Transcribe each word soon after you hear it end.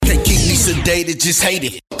dated, just hate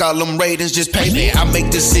it. Fuck all them ratings, just pay me. I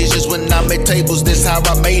make decisions when I'm at tables, this how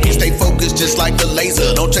I made it. Stay focused just like a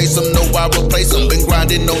laser. Don't chase them, no, I replace them. Been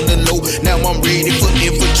grinding on the low, now I'm ready for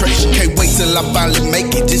infiltration. Can't wait till I finally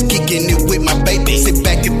make it. Just kicking it with my baby. Sit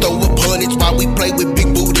back and throw up hundreds while we play with big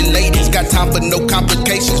booty ladies. Got time for no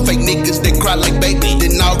complications. Fake niggas that cry like baby.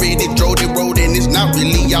 Then already drove the road and it's not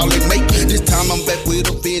really all it make. This time I'm back with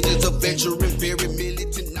a vengeance, a veteran, very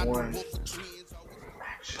militant.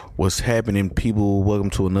 What's happening, people? Welcome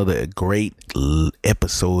to another great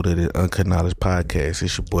episode of the Uncut Knowledge Podcast.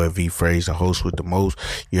 It's your boy V Phrase, the host with the most.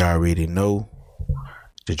 You already know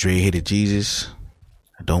the dread-headed Jesus.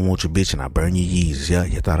 I don't want your bitch and I burn your Yeezus. Yeah,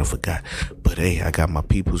 you thought I forgot. But hey, I got my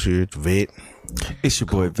peoples here, the Vet. It's your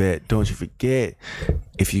boy Vet. Don't you forget,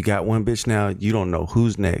 if you got one bitch now, you don't know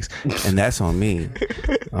who's next. And that's on me.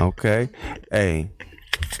 Okay? Hey,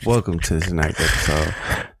 welcome to tonight's episode.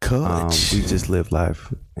 Coach. We just live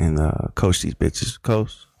life and coach these bitches.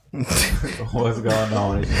 Coach. What's going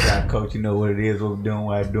on? It's your guy, Coach. You know what it is, what we're doing,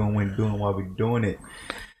 why we're doing, when we're doing, why we're doing it.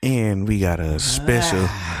 And we got a special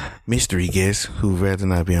mystery guest who'd rather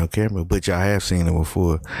not be on camera, but y'all have seen him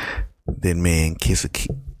before. That man, Kiss a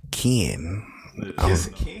Ken.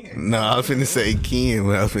 No, I was finna say Ken,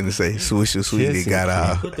 but I was finna say Swisher Sweetie got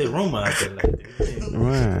out. Put that rumor out there like that.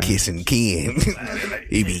 Right. Kissing Ken.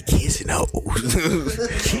 He be kissing hoes.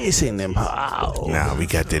 Kissing them hoes. Nah, we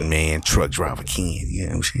got that man, truck driver Ken. You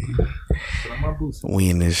know what I'm saying? We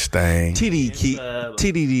in this thing.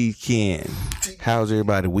 TDD Ken. How's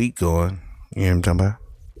everybody week going? You know what I'm talking about?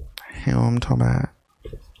 You know what I'm talking about?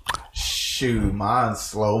 Shoot, mine's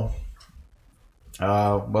slow.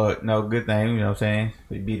 But no, good thing, you know what I'm saying?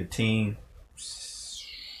 We beat a team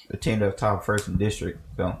that's top first in district.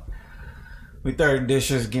 So we third in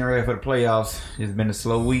district, getting ready for the playoffs. It's been a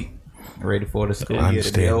slow week. Ready for the school year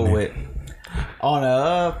to be over with. On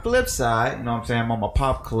the flip side, you know what I'm saying? I'm on my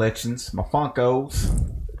pop collections, my Funkos.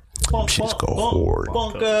 Shit's go hard.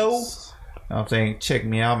 Funkos. You know what I'm saying? Check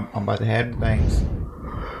me out. I'm about to have them things.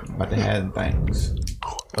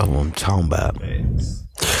 Oh, I'm talking about.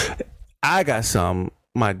 I got some,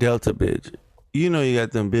 my Delta bitch. You know you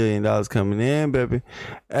got them $1 billion coming in, baby.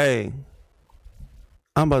 Hey,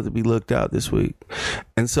 I'm about to be looked out this week.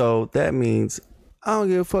 And so that means I don't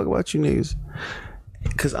give a fuck about you niggas.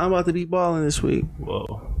 Because I'm about to be balling this week.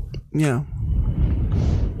 Whoa. Yeah.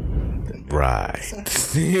 Right.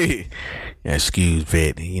 Yeah, excuse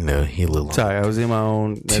Vet. You know, he a little. Sorry, I was in my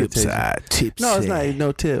own tip meditation. side. Tip No, it's side. not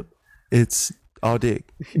no tip. It's all dick.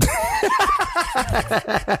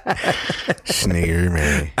 Snigger,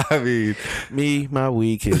 man. I mean, My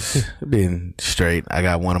week has been straight. I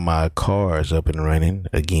got one of my cars up and running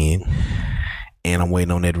again. And I'm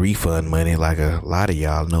waiting on that refund money like a lot of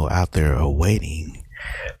y'all know out there are waiting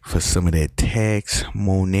for some of that tax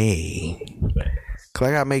money. Cause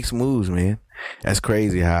I gotta make some moves, man. That's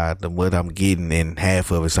crazy how what I'm getting and half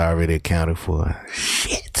of it's already accounted for.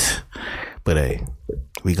 Shit. But hey,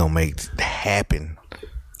 we gonna make it happen.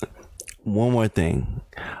 one more thing.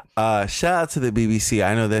 Shout out to the BBC.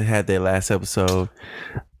 I know they had their last episode.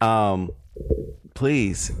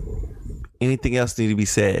 Please, anything else need to be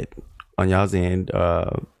said on y'all's end?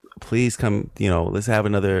 Please come. Let's have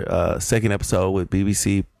another second episode with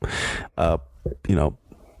BBC.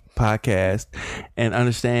 Podcast, and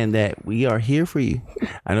understand that we are here for you.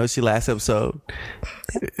 I know it's your last episode.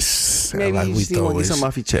 Maybe like you just want to get something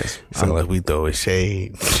off your chest. Sound like we throw a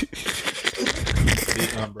shade.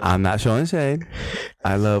 I'm not showing shade.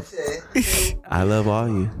 I love all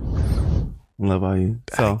you. I love all you.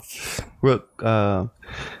 So, Rook,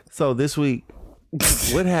 so this week,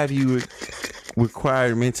 what have you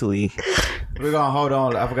required mentally? We're gonna hold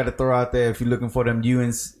on. I forgot to throw out there, if you're looking for them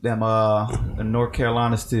UNs, them the North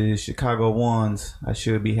Carolinas to Chicago ones, I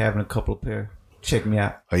should be having a couple of pair. Check me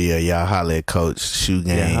out. Oh yeah, y'all holler at Coach, shoe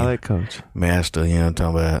game. Yeah, holler at Coach. Master, you know what I'm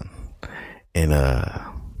talking about. And as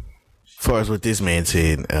far as what this man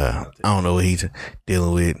said, I don't know what he's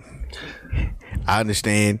dealing with. I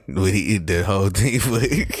understand what the whole thing, but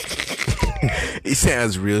it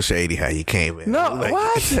sounds real shady how you came in. No,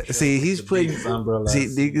 what? See, he's putting. See,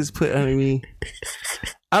 niggas put under me.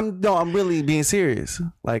 I'm really being serious.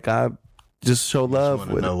 Like, I just show love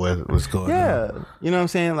with. Know what's going on. Yeah, you know what I'm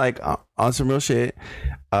saying. Like, on some real shit.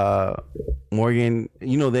 Morgan,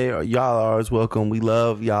 y'all are always welcome. We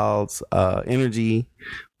love y'all's energy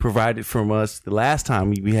provided from us the last time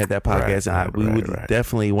we had that podcast, we would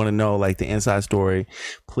definitely want to know like the inside story.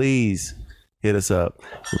 Please hit us up.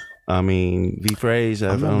 I mean, V Phrase.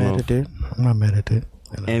 I'm not mad at that.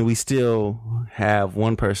 And we still have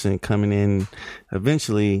one person coming in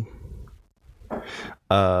eventually.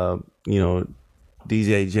 The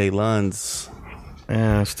DJ J Lunds.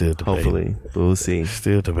 Yeah, still debating. Hopefully, but we'll see.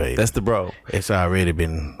 Still debating. That's the bro. It's already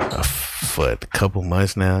been for a couple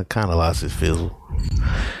months now. Kind of lost its fizzle.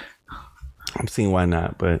 I'm seeing why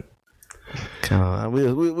not, but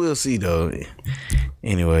we'll see though.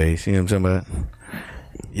 Anyway, see what I'm talking about?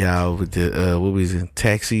 Y'all with the what was it,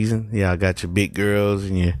 tax season? Y'all got your big girls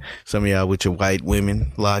and some of y'all with your white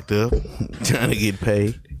women locked up trying to get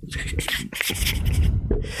paid.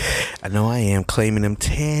 I know I am claiming them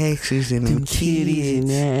taxes and them kitties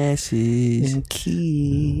and asses and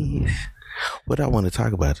kids. What I want to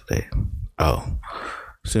talk about today? Oh,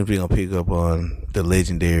 since we're gonna pick up on the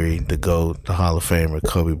legendary, the GOAT, the Hall of Famer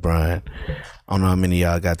Kobe Bryant. I don't know how many of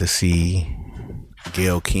y'all got to see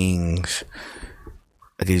Gayle King's,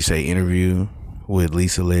 I guess you say, interview with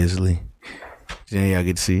Lisa Leslie. Did any of y'all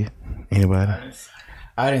get to see it? Anybody?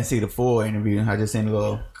 I didn't see the full interview. I just seen a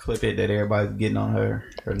little clip it that everybody's getting on her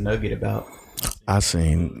nugget about. I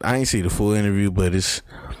ain't see the full interview, but it's,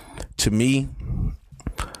 to me,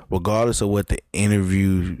 regardless of what the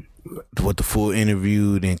full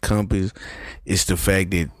interview encompassed, it's the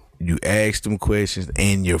fact that you asked them questions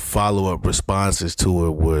and your follow-up responses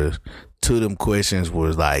to them questions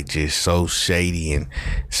was like just so shady and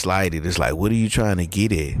slighted. It's like, what are you trying to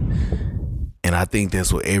get at? And I think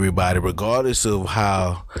that's what everybody, regardless of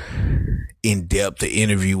how in-depth the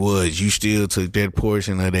interview was, you still took that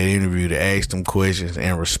portion of that interview to ask them questions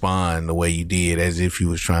and respond the way you did, as if you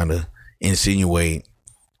was trying to insinuate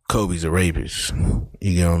Kobe's a rapist.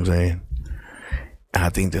 You get what I'm saying? I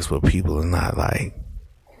think that's what people are not like.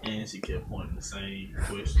 And she kept pointing the same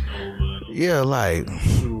question over and over. Yeah, like,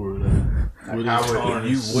 Sure, how would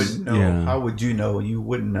you wouldn't know? Yeah. How would you know? You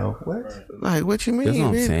wouldn't know. What? Like, what you mean? That's what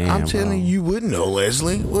I'm man? saying, I'm telling bro. you wouldn't know,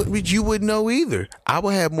 Leslie. But you wouldn't know either. I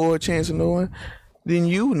would have more chance of knowing than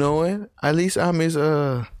you knowing. At least I'm his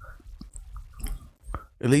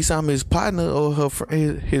partner or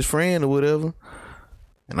his friend or whatever.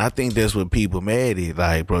 And I think that's what people mad at.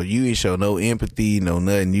 Like, bro, you ain't show no empathy, no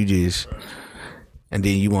nothing. You just, and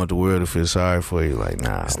then you want the world to feel sorry for you. Like,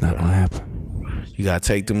 nah, it's not bro. gonna happen. You gotta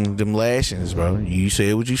take them lashings, bro. You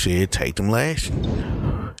said what you said. Take them lashings.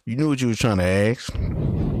 You knew what you was trying to ask.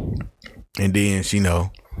 And then she I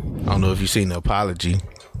don't know if you seen the apology.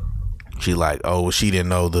 She like, oh, she didn't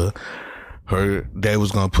know her dad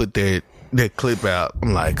was gonna put that clip out.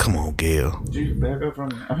 I'm like, come on, Gayle. Dude, back up from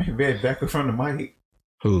the mic.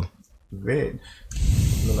 Who? Red.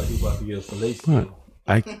 Look like he about to get a fellatio. What?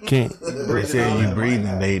 I can't. They said you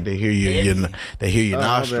breathing. They hear you. They hear your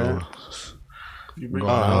nostrils going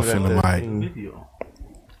off in the mic. Video.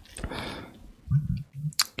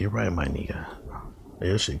 You're right, my nigga.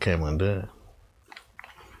 That shit came undone.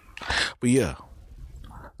 But yeah,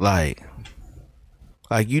 like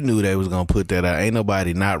you knew they was gonna put that out. Ain't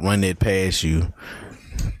nobody not run that past you.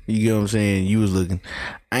 You get what I'm saying? You was looking.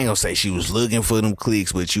 I ain't gonna say she was looking for them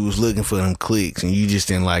clicks, but you was looking for them clicks, and you just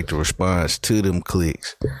didn't like the response to them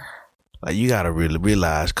clicks. Like, you gotta really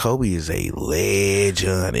realize Kobe is a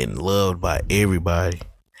legend and loved by everybody.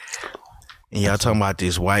 And y'all talking about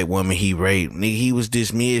this white woman he raped. Nigga, he was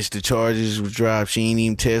dismissed. The charges was dropped. She ain't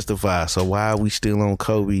even testify. So why are we still on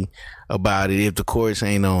Kobe about it if the courts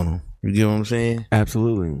ain't on him? You get what I'm saying?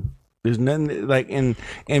 Absolutely. There's nothing like, and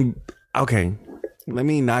okay, let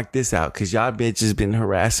me knock this out, because y'all bitches been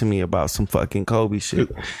harassing me about some fucking Kobe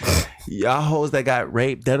shit. Y'all hoes that got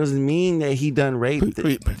raped, that doesn't mean that he done raped.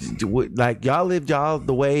 Like, y'all lived y'all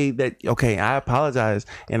the way that, okay, I apologize,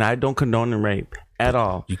 and I don't condone the rape at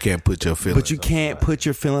all. You can't put your feelings. But you can't put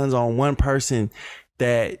your feelings on one person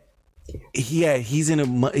that he's in a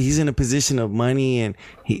position of money, and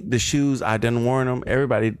the shoes, I done worn them.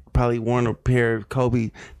 Everybody probably worn a pair of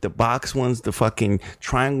Kobe, the box ones, the fucking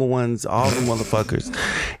triangle ones, all the motherfuckers.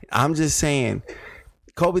 I'm just saying,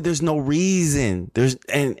 Kobe, there's no reason. There's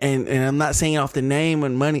and I'm not saying off the name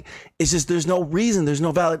and money. It's just there's no reason. There's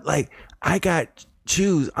no valid. Like, I got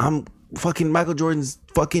shoes. I'm fucking Michael Jordan's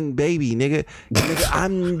fucking baby, nigga.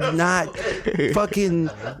 I'm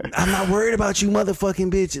not worried about you,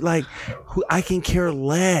 motherfucking bitch. Like, I can care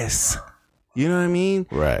less. You know what I mean?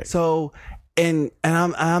 Right. So, and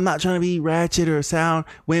I'm not trying to be ratchet or sound.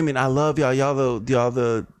 Women, I love y'all.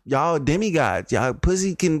 Y'all demigods. Y'all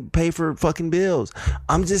pussy can pay for fucking bills.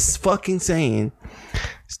 I'm just fucking saying,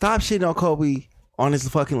 stop shitting on Kobe on his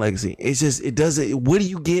fucking legacy. It's just, it doesn't. What do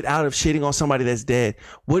you get out of shitting on somebody that's dead?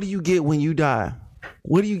 What do you get when you die?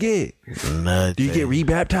 What do you get? Nothing. Do you get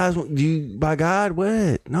rebaptized by God?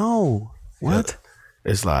 What? No. What?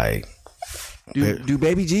 It's like, do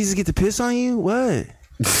baby Jesus get to piss on you? What?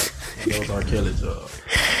 Those are Kelly job.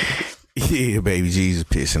 yeah, baby Jesus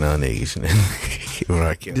pissing on niggas.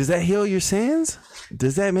 Does that heal your sins?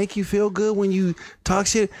 Does that make you feel good when you talk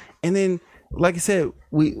shit? And then, like I said,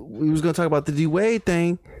 we was gonna talk about the D Wade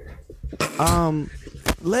thing.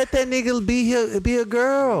 Let that nigga be a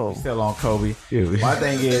girl. Still on Kobe. My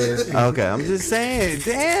thing is, Okay, I'm just saying.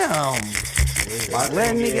 Damn. my Let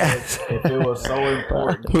thing me is, guys. if it was so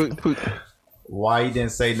important, why he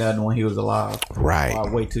didn't say nothing when he was alive? Right. Why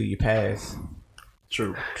wait till you pass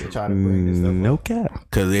True. to try to bring this stuff up? No cap.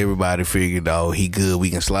 Because everybody figured, oh, he good, we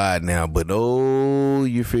can slide now. But oh,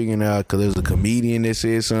 you're figuring out because there's a comedian that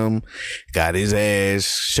said something, got his ass,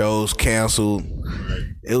 shows canceled.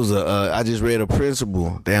 It was I just read a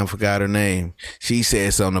principal, damn, forgot her name. She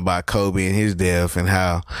said something about Kobe and his death and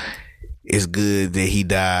how it's good that he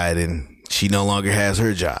died and she no longer has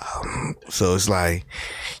her job. So it's like,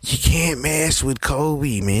 you can't mess with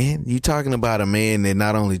Kobe, man. You talking about a man that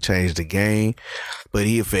not only changed the game, but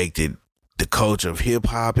he affected the culture of hip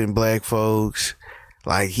hop and black folks.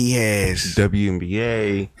 Like he has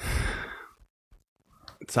WNBA,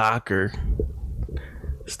 soccer.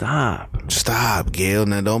 Stop, Gail.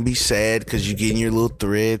 Now don't be sad because you're getting your little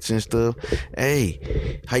threats and stuff.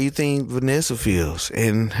 Hey, how you think Vanessa feels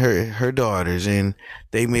and her daughters and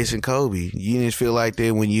they missing Kobe? You didn't feel like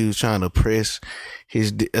that when you was trying to press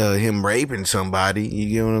him raping somebody. You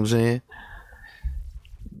get what I'm saying?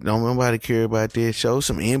 Don't nobody care about that. Show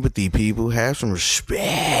some empathy, people. Have some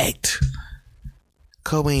respect.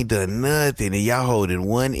 Kobe ain't done nothing, and y'all holding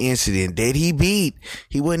one incident that he beat.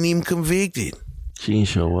 He wasn't even convicted. She didn't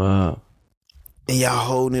show up. And y'all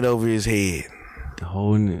holding it over his head.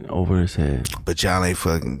 Holding it over his head. But y'all ain't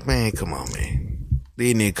fucking, man, come on, man.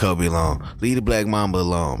 Leave nigga Kobe alone. Leave the Black Mamba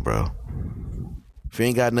alone, bro. If you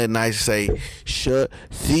ain't got nothing nice to say, shut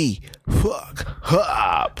the fuck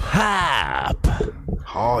up. Hop.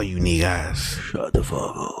 All you niggas. Shut the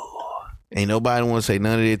fuck up. Ain't nobody want to say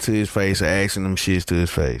none of that to his face or asking them shits to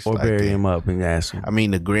his face. Or like bury that. him up and ask him. I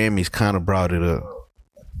mean, the Grammys kind of brought it up.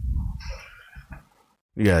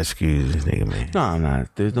 You gotta excuse this nigga, man. No, I'm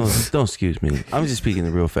not. There's no. Don't excuse me. I'm just speaking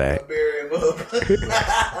the real fact.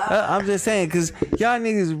 I'm just saying because y'all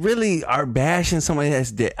niggas really are bashing somebody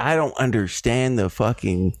that's dead. I don't understand the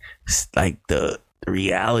fucking like the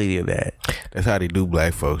reality of that. That's how they do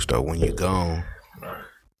black folks, though. When you gone,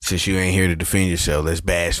 since you ain't here to defend yourself, let's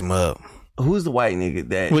bash them up. Who's the white nigga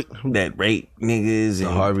that rape niggas and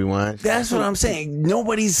Harvey Weinstein. That's what I'm saying.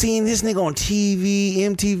 Nobody's seen this nigga on TV,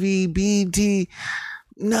 MTV, BET.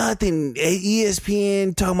 Nothing.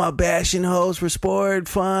 ESPN talking about bashing hoes for sport,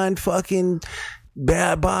 fun, fucking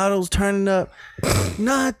bad bottles turning up.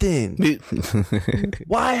 Nothing.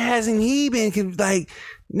 Why hasn't he been like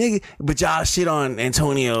nigga? But y'all shit on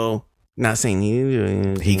Antonio. Not saying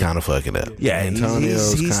he kind of fucking up. Yeah,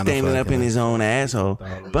 he's standing up in his own asshole.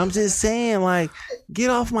 But I'm just saying, like,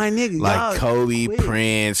 get off my nigga. Like y'all, Kobe, quit.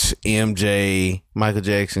 Prince, MJ, Michael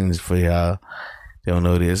Jackson's for y'all. They don't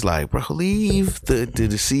know this. Like, bro, leave the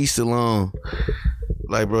deceased alone.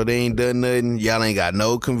 Like, bro, they ain't done nothing. Y'all ain't got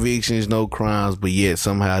no convictions, no crimes, but yet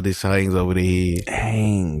somehow this hangs over their head.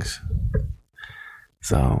 Hangs.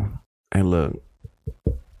 So, and look,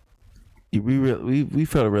 we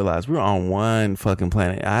fail to realize we're on one fucking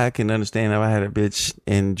planet. I can understand if I had a bitch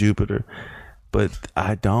in Jupiter, but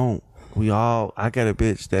I don't. I got a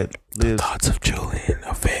bitch that lives. Thoughts of Julian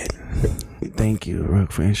are fed. Thank you,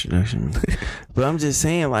 Rook, for introducing me. But I'm just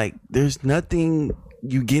saying, like, there's nothing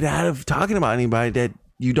you get out of talking about anybody that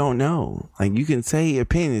you don't know. Like, you can say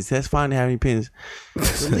opinions. That's fine to have any opinions.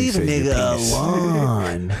 But leave a nigga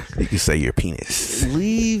alone. You can say your penis.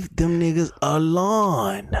 Leave them niggas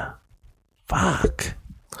alone. Fuck.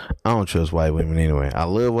 I don't trust white women anyway. I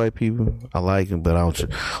love white people. I like them, but I don't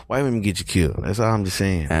trust. White women get you killed. That's all I'm just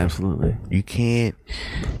saying. Absolutely.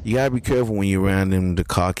 You gotta be careful when you're around them, the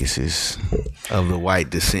Caucasus of the white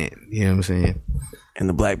descent. You know what I'm saying? And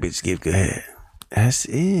the black bitch give good head. That's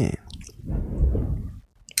it.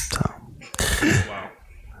 So. Wow.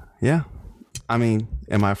 Yeah. I mean,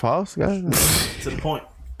 am I false, guys? To the point.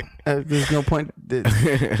 There's no point.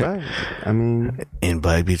 Right. I mean, And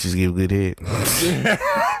black bitches give good head.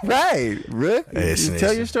 right. Rick, Yes,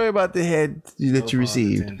 tell your story about the head that you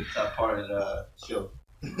received. The top part of the show.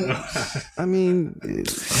 I mean,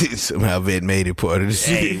 Somehow Vet made it part of the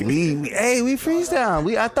shit. we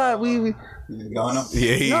freestyle. I thought we Going up.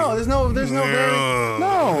 Yeah, there's no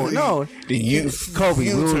no.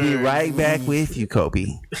 Kobe, we'll be right back with you, Kobe.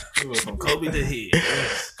 From Kobe to head.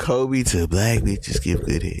 Kobe to black bitches give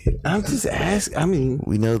good head. I'm just asking. I mean,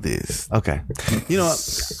 We know this. okay. You know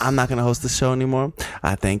what? I'm not gonna host the show anymore.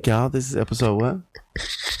 I thank y'all. This is episode what?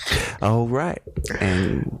 All right.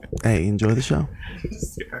 And hey, enjoy the show.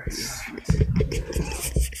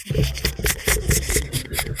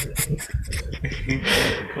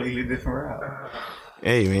 Completely different route.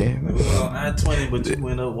 Hey man, Well, 920, but you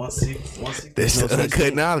went up 160. that's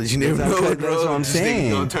uncut knowledge. You never know what That's what I'm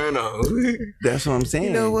saying. gonna turn on. That's what I'm saying. You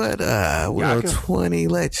know what? Well, 20.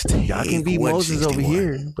 Let's take. Y'all can be Moses over 161.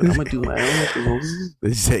 here, but I'm gonna do my own.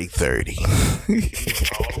 Let's take 30. All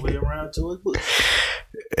the way around to his bush.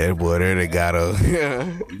 That boy there, they got a.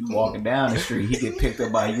 Walking down the street, he get picked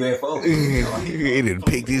up by a UFO. He done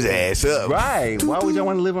picked his ass up. Right? Why would y'all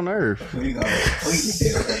want to live on Earth? We gonna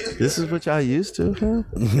completely This is what y'all used to, fam.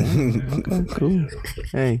 Okay, cool.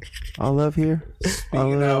 Hey, all love here. All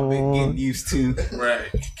Speaking of love. getting used to, Right.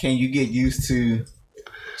 can you get used to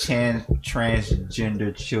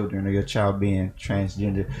transgender children or your child being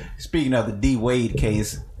transgender? Speaking of the D Wade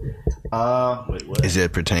case, Wait, what? Is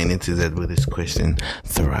that pertaining to that? Where this question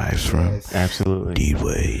thrives from? Absolutely. D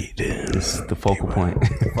Wade. This is the focal point.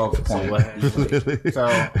 focal point. What happened? So,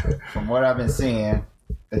 from what I've been seeing,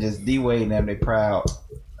 it's just D Wade and them, they proud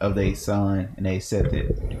of their son and they accept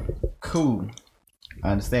it. Cool. I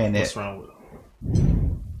understand What's that. wrong with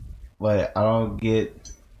him? But I don't get,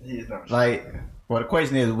 like, well, the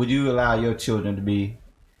question is, would you allow your children to be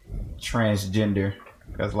transgender?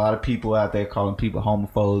 Because a lot of people out there calling people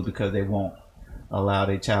homophobes because they won't allow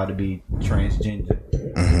their child to be transgender.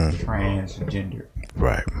 Transgender.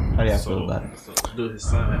 Right. How do y'all feel about it? So do his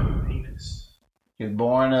son have a penis? He was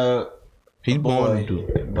born a He's boy, born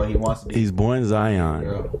to. but he wants to be He's born a Zion.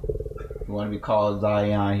 girl. He wants to be called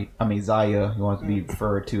Zion. I mean Zaya. He wants to be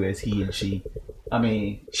referred to as he and she. I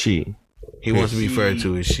mean, She. He wants to be referred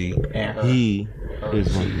to as she. and her. He her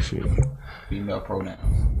is one she, of she. female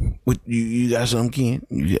pronouns. What you got something,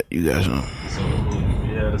 Ken? You got something. So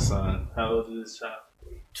he had a son. How old is his child?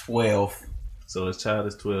 12. So his child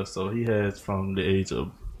is 12. So he has from the age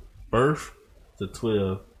of birth to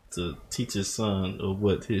 12 to teach his son of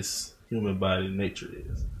what his human body nature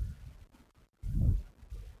is.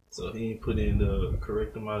 So he ain't put in the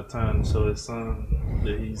correct amount of time to show his son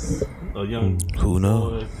that he's a young Who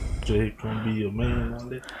knows? boy, Jake gonna be a man on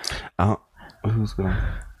that. Who's going?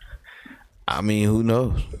 I mean, who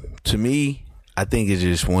knows? To me, I think it's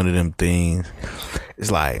just one of them things.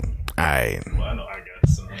 It's like, all right, Well, I know I got a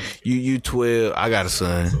son. you 12. I got a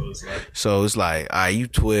son. So it's like, All right, you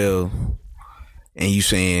 12, and you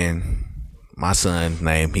saying my son's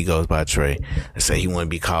name, he goes by Trey. Let's say he want to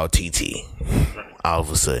be called TT. All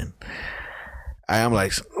of a sudden, I'm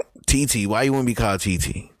like, TT, why you want to be called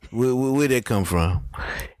TT? Where'd that come from?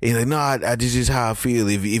 He's like, no, this is how I feel.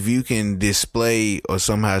 If you can display or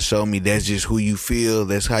somehow show me that's just who you feel,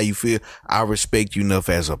 that's how you feel, I respect you enough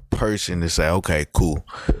as a person to say, okay, cool.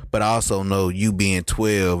 But I also know you being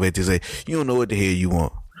 12 at this age, you don't know what the hell you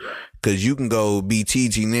want. Cause you can go be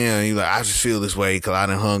TT now and you're like, I just feel this way cause I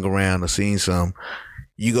done hung around or seen some.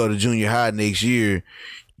 You go to junior high next year,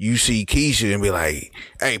 you see Keisha and be like,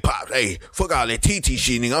 hey, Pops, hey, fuck all that TT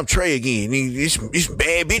shit, nigga. I'm Trey again. Nigga, it's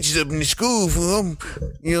bad bitches up in the school. You know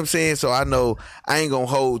what I'm saying? So I know I ain't gonna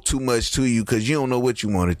hold too much to you because you don't know what you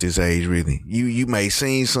want at this age, really. You may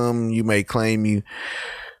seen something, you may claim you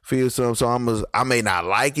feel something. So I may not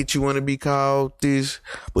like it, you want to be called this,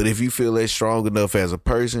 but if you feel that strong enough as a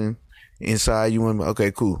person inside, you want to,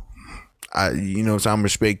 okay, cool. So I'm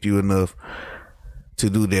respect you enough to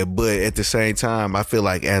do that. But at the same time, I feel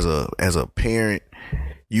like as a parent,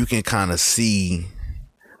 you can kind of see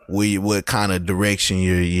what kind of direction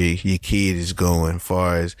your kid is going. As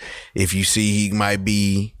far as if you see he might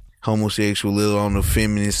be homosexual, a little on the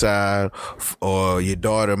feminine side, or your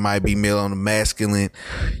daughter might be male on the masculine,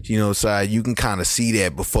 side, you can kind of see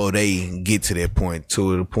that before they get to that point.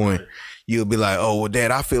 To the point, you'll be like, oh, well,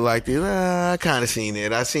 Dad, I feel like this. I kind of seen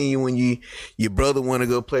that. I seen you when your brother want to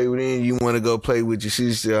go play with him. You want to go play with your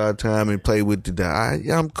sister all the time and play with the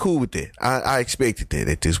I'm cool with that. I expected that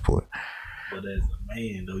at this point. but as a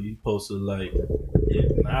man, though, you supposed to like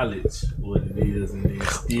acknowledge what it is and then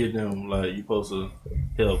steer them. Like you supposed to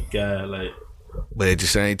help guide. Like, But at the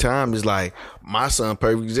same time, it's like my son,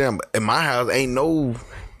 perfect example. In my house, ain't no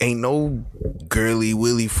girly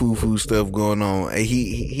willy foo foo stuff going on.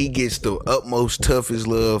 He gets the utmost toughest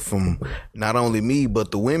love from not only me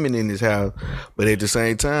but the women in his house. But at the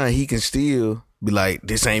same time, he can still be like,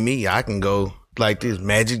 this ain't me. I can go like this.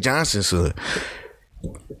 Magic Johnson, son.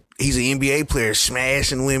 He's an NBA player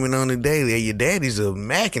smashing women on the daily. Your daddy's a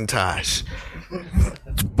Macintosh.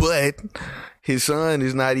 But his son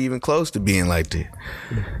is not even close to being like that.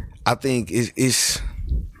 I think it's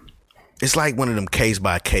like one of them case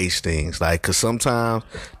by case things. Like, cause sometimes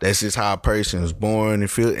that's just how a person is born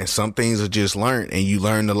and feel, and some things are just learned and you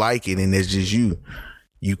learn to like it, and it's just you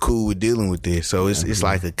cool with dealing with this. So it's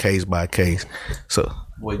like a case by case. So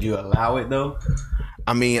Would you allow it though?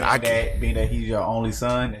 I mean, Being that he's your only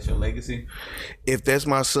son, that's your legacy. if that's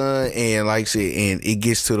my son, and like I said, and it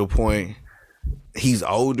gets to the point he's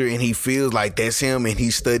older and he feels like that's him, and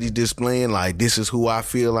he studies displaying like this is who I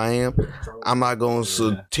feel I am, I'm not going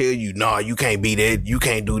to tell you, no, you can't be that, you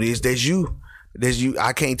can't do this. That's you.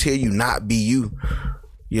 I can't tell you not be you.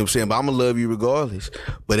 You know what I'm saying? But I'm going to love you regardless.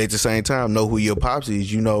 But at the same time, know who your pops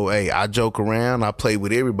is. You know, hey, I joke around. I play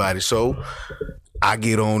with everybody. So I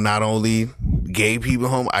get on not only gay people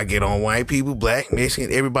home, I get on white people, black,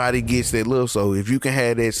 Mexican. Everybody gets that love. So if you can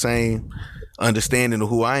have that same understanding of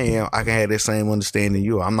who I am, I can have that same understanding of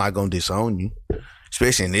you. I'm not going to disown you,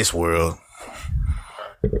 especially in this world.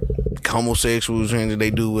 Homosexuals,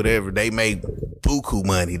 they do whatever. They make buku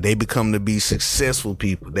money. They become to be successful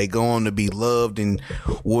people. They go on to be loved and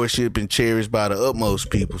worshipped and cherished by the utmost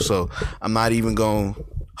people. So I'm not even going to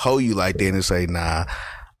hold you like that and say, nah,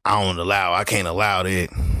 I can't allow that.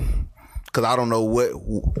 Because I don't know what's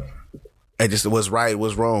right,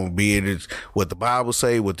 what's wrong. Be it what the Bible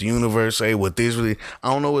say, what the universe say, what this really,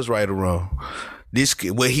 I don't know what's right or wrong.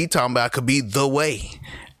 What he talking about could be the way,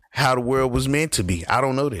 how the world was meant to be. I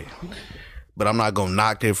don't know that. But I'm not going to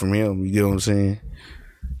knock that from him. You get what I'm saying?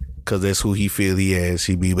 Because that's who he feel he has.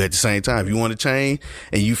 He be. But at the same time, if you want to change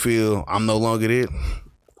and you feel I'm no longer that,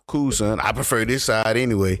 cool, son. I prefer this side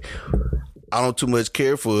anyway. I don't too much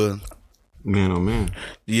care for man on man.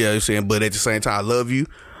 Yeah, you know what I'm saying? But at the same time, I love you.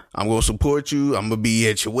 I'm going to support you. I'm going to be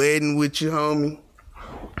at your wedding with you, homie.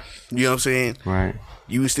 You know what I'm saying? Right.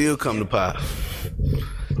 You would still come to Pop.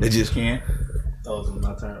 They just can't. Oh, it's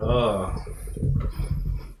my turn. Oh,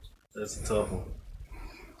 that's a tough one.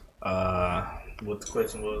 What the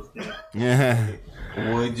question was? Yeah.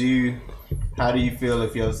 How do you feel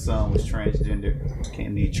if your son was transgender?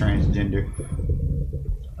 Can he transgender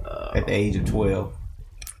at the age of 12?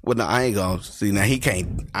 Well, no, I ain't gonna see. Now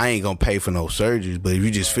I ain't gonna pay for no surgeries. But if you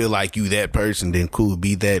just feel like you that person, then cool.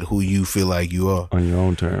 Be that who you feel like you are on your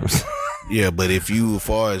own terms. Yeah, but if you, as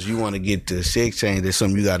far as you want to get to sex change, that's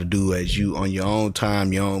something you got to do as you on your own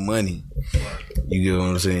time, your own money. You get what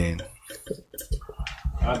I'm saying?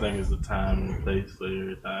 I think it's a time and place for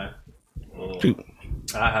everything.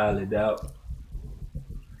 I highly doubt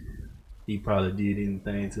he probably did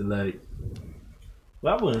anything to like.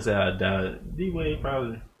 Well, I wouldn't say I doubt it. D-Wade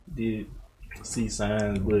probably did see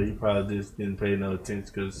signs, but he probably just didn't pay no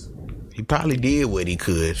attention because he probably did what he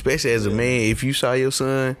could, especially as a man. If you saw your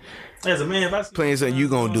son as a man, if I playing something, you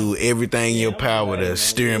gonna do everything in your power to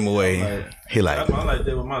steer him away. He like, I like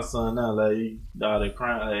that with my son now. Like, all that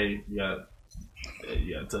crying, you gotta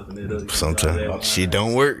toughen it up. Sometimes shit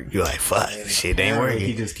don't work. You're like, fuck, shit ain't working.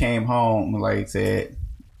 He just came home and like said,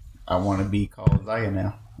 I want to be called Zaya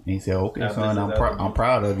now. And he said, okay, son, I'm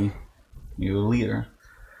proud of you. You're a leader.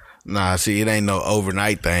 Nah, see, it ain't no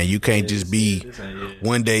overnight thing. You can't just be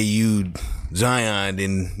one day you Zion,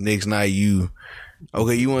 then next night you,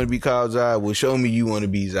 okay, you want to be called Zion? Well, show me you want to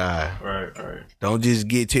be Zion. Right. Don't just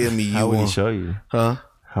tell me you How would want. he show you? Huh?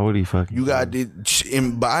 How would he fucking? You got to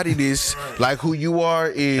embody this. Like who you are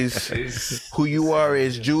is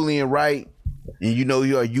Julian Wright, and you know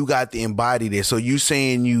you got to embody this. So you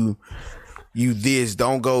saying you this,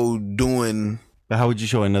 don't go doing. But how would you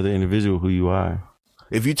show another individual who you are?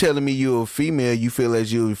 If you telling me you're a female, you feel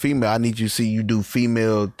as you're a female, I need you to see you do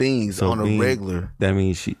female things on a regular. That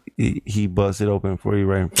means he busted open for you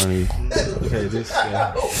right in front of you. Okay,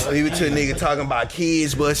 He was to a nigga talking about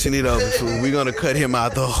kids busting it open. So we're gonna cut him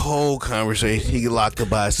out the whole conversation. He get locked up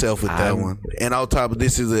by himself with that one. And on top of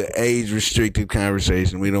this is an age restricted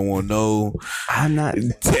conversation. We don't want no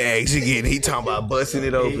tags again. He talking about busting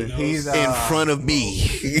it open. He's in front of me.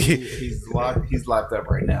 He's locked up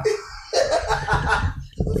right now.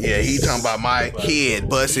 Yeah, he talking about my kid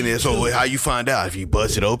busting it. So how you find out if he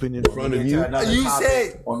bust it open in front of you?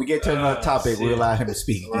 When we get to another topic, we'll allow him to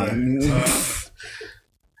speak.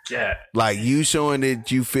 Yeah. Like you showing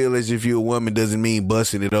that you feel as if you're a woman doesn't mean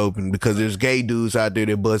busting it open, because there's gay dudes out there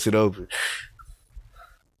that bust it open.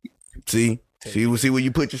 See where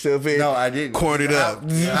you put yourself in? No, I didn't. Cornered up.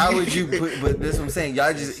 How would you put? But that's what I'm saying.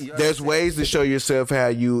 There's ways to show yourself how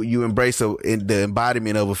you embrace the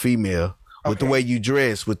embodiment of a female. With the way you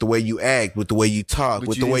dress, with the way you act, with the way you talk,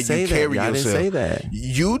 with the way you carry yourself. I didn't say that.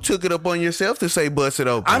 You took it up on yourself to say bust it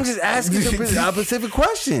open. I'm just asking a specific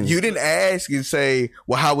question. You didn't ask and say,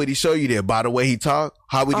 well, how would he show you that? By the way he talk?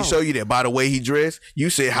 How would he show you that? By the way he dress? You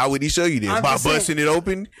said, how would he show you that? By busting it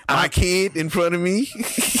open? My kid in front of me?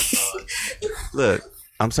 Look,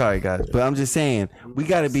 I'm sorry, guys, but I'm just saying we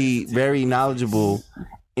got to be very knowledgeable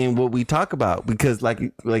in what we talk about, because like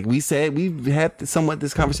we said, we've had somewhat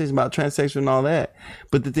this conversation about transsexual and all that,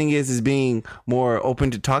 but the thing is being more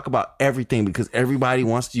open to talk about everything, because everybody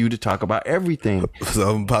wants you to talk about everything. So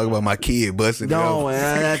I'm talking about my kid busting. No, and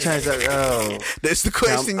I'm not trying to. Oh, that's the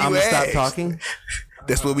question I'm you gonna asked. stop talking.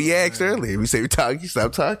 That's what we asked earlier. We say we talk, you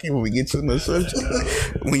stop talking when we get to the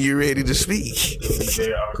subject. When you're ready to speak.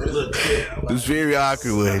 It's very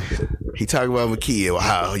awkward when he talking about my kid.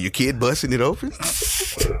 Wow, your kid busting it open?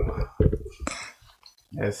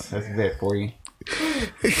 That's that for you.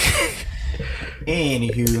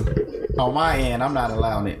 Anywho, on my end, I'm not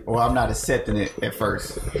allowing it, or I'm not accepting it at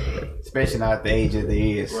first, especially not at the age that it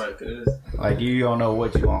is. Right, cause Like, you don't know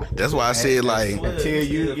what you want. That's why I said, like, Until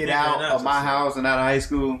you get out of my house and out of high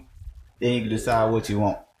school, then you can decide what you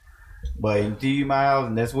want. But until you my house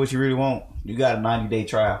and that's what you really want, you got a 90-day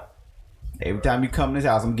trial. Every time you come to this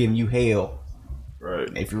house, I'm giving you hell. right.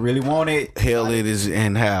 If you really want it, hell it is,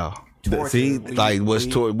 and how? torture. See, like,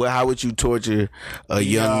 how would you torture a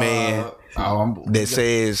young man that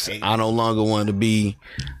says, I'm no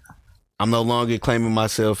longer claiming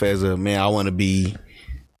myself as a man, I want to be.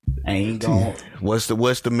 I ain't going. What's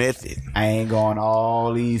the method? I ain't going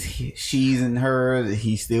all these she's and hers.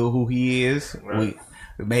 He's still who he is. Right.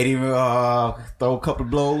 We made him throw a couple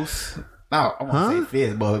of blows. No, I won't say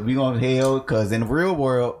fist, but we gonna hell, because in the real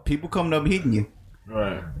world, people coming up hitting you.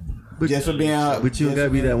 Right. Just for being. But you gotta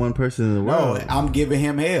be that one person in the No, world. I'm giving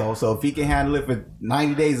him hell. So if he can handle it for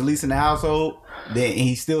 90 days at least in the household, then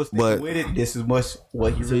he's still sticking with it. This is much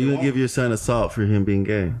what he. So really you gonna wants. give your son assault for him being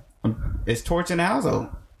gay? It's torture in the household.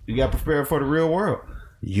 You got to prepare for the real world.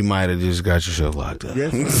 You might have just got yourself locked up.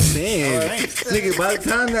 That's what I'm saying. Nigga, by the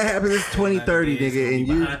time that happens, it's 2030, nigga, and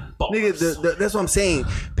you, nigga, that's what I'm saying.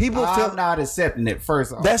 People I'm feel not accepting it.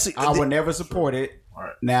 First off, That's- I would never support it.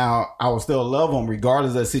 Right. Now, I will still love him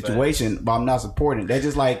regardless of the situation, but I'm not supporting it. That's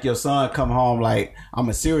just like your son come home like, I'm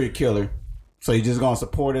a serial killer. So you just gonna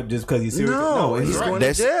support him just because he's serial killer? No, he's right. going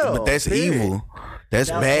to jail. But that's period. evil. That's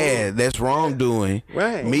bad. That's wrongdoing.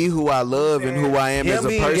 Right. Me, who I love and who I am as Him a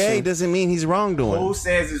being person. gay doesn't mean he's wrongdoing. Who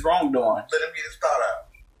says it's wrongdoing? Let him get his thought out.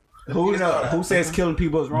 Who says killing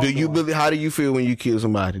people is wrongdoing? Do you believe? How do you feel when you kill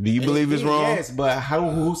somebody? Do you believe it's wrong? Yes, but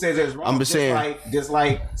who says it's wrong? I'm just saying. Just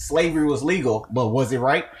like slavery was legal, but was it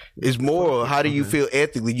right? It's moral. How do you feel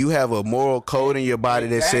ethically? You have a moral code in your body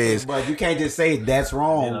that Exactly, says, but you can't just say that's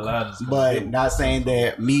wrong, allowed to but not saying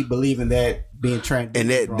that me believing that being trans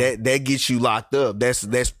and that gets you locked up.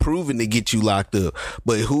 That's proven to get you locked up.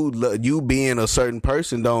 But you being a certain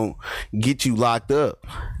person don't get you locked up.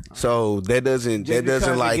 So that doesn't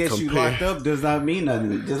like it gets you locked compare. up does not mean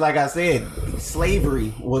nothing. Just like I said,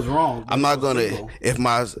 slavery was wrong. I'm not gonna if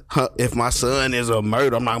my son is a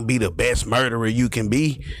murderer, I'm not gonna be the best murderer you can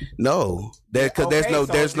be. No, because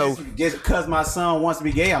there's no. Just because my son wants to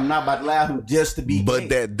be gay, I'm not about to allow him just to be. But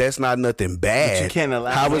gay. that's not nothing bad. But you can't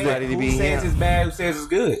allow How is somebody it? to Who be says him. it's bad? Who says it's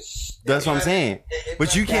good? That's what I'm saying.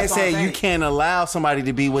 But you can't That's what I'm say you saying. can't allow somebody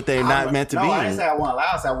to be what they're not meant to no, be. I didn't say I want to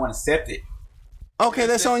allow. I said I want to accept it. Okay,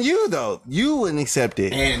 that's on you though. You wouldn't accept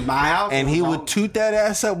it. And my house, And he would toot that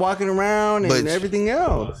ass up walking around and But- everything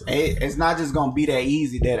else. It's not just gonna be that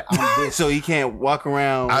easy that I'm this. So he can't walk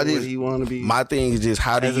around I what just- he want to be. My thing is just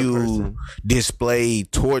how do As a you person. display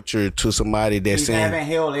torture to somebody that's He's saying? having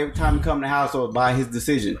hell every time he come to the household by his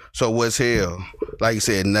decision. So what's hell? Like you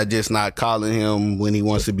said, not calling him when he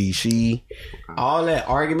wants to be she. All that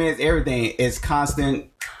arguments, everything is constant.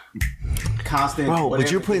 Bro, but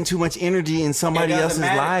whatever. you're putting too much energy in It somebody doesn't else's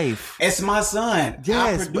matter. life. It's my son. Yes,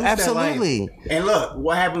 I produced that absolutely. life. And look,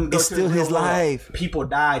 what happened? It's still his life. People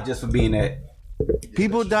died just for being that.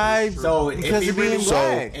 People died So if because he of being really- So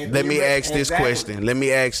black. If let you me re- ask this exactly. question. Let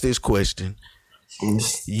me ask this question.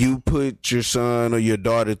 You put your son or your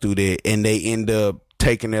daughter through that, and they end up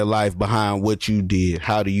taking their life behind what you did.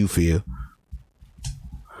 How do you feel?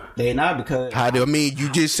 They not because You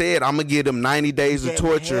just said I'm gonna give them 90 days of Getting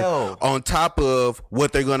torture hell. on top of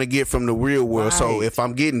what they're gonna get from the real world. So Right. if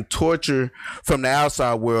I'm getting torture from the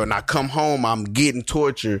outside world and I come home, I'm getting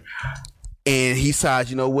torture, and he says,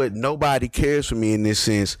 you know what? Nobody cares for me in this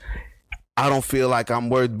sense. I don't feel like I'm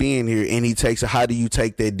worth being here. And he takes it. How do you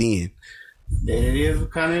take that then? then it is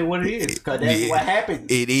kind of what it is. Because that's Yeah. what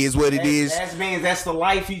happens. It is what it is. That means that's the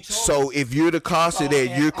life you chose. So if you're the cause of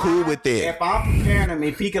that, you're cool with that. If I'm preparing him,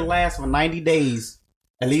 if he can last for 90 days,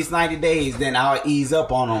 at least 90 days, then I'll ease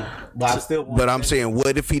up on him. But I still want But I'm saying,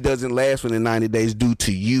 what if he doesn't last within 90 days due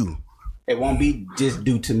to you? it won't be just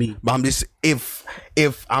due to me. But I'm just if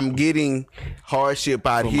I'm getting hardship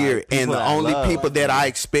out here, and people the I only love, people that I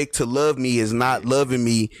expect to love me is not loving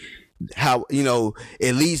me, how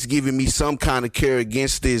at least giving me some kind of care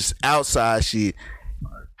against this outside shit.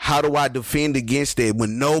 How do I defend against that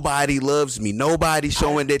when nobody loves me? Nobody's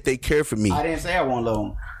showing that they care for me. I didn't say I won't love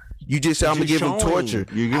him. You just said I'm gonna give him torture.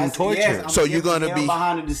 You're giving torture. Yes, So you're gonna held be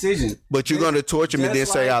behind the decision. But you're gonna torture me, Just then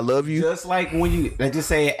say I love you. Just like when you let's just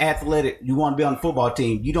say athletic, you want to be on the football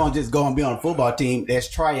team. You don't just go and be on the football team. That's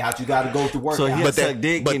tryout. You got to go through workout. So he But suck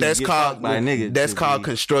dick but and that's get called fucked by a nigga that's to called be-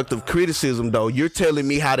 constructive criticism, though. You're telling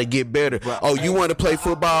me how to get better. Oh, you want to play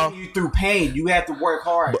football? You through pain. You have to work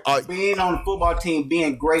hard. Being on the football team,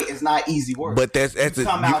 being great is not easy work. But that's you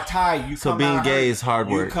come out tired. You So come being out gay hurt. is hard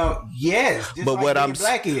You work. Yes, just But like what being I'm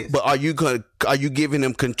black is. but are you giving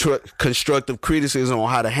them constructive criticism on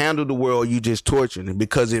how to handle the world? Or you just torturing them?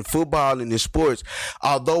 Because in football and in sports,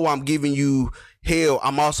 although I'm giving you hell,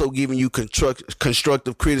 I'm also giving you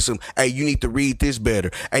constructive criticism. Hey, you need to read this better.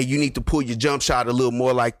 Hey, you need to pull your jump shot a little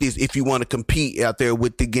more like this if you want to compete out there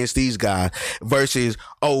against these guys. Versus,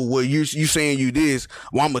 oh, well, you saying you this,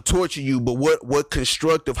 well, I'm gonna torture you. But what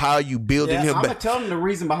constructive? How are you building him I'm back? gonna tell them the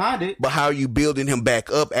reason behind it. But how are you building him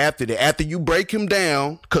back up after that? After you break him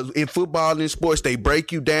down, because in football and sports, they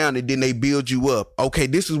break you down and then they build you up. Okay,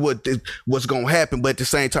 this is what's going to happen. But at the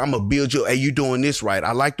same time, I'm going to build you. Hey, you doing this right.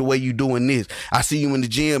 I like the way you doing this. I see you in the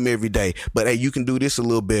gym every day. But hey, you can do this a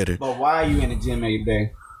little better. But why are you in the gym every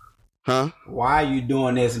day? Huh? Why are you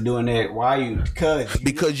doing this and doing that? Why are you?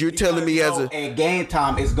 Because you're telling me as at game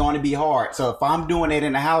time it's going to be hard. So if I'm doing it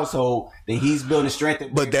in the household, then he's building strength.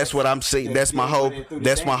 But that's what I'm saying. That's my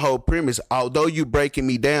whole premise. Although you breaking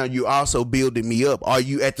me down, you also building me up. Are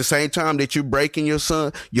you at the same time that you're breaking your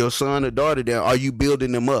son or daughter down? Are you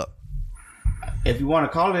building them up? If you want to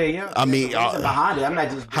call it, yeah. I mean, behind it, I'm not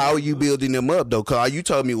just. How are you building them up though? Cause you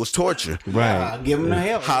told me it was torture. Right. Give them the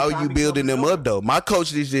help. How are you building them up though? My coach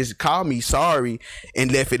just called me sorry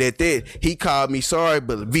and left it at that. He called me sorry,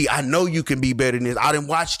 but V, I know you can be better than this. I done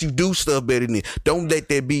watched you do stuff better than this. Don't let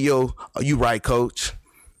that be your. You right, coach.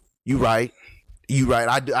 You right. You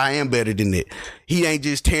right. I am better than that. He ain't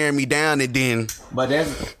just tearing me down and then. But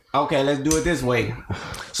that's okay. Let's do it this way.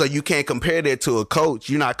 So you can't compare that to a coach.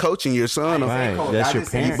 You're not coaching your son. Right. Coach, That's I your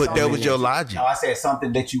just said parent. But that something was your logic. No, I said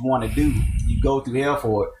something that you want to do. You go through hell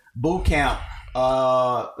for it. Boot camp.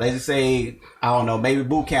 Let's just say I don't know. Maybe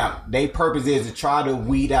boot camp. Their purpose is to try to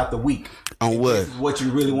weed out the weak. On what? This is what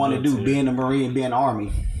you really want to do. Being a Marine, being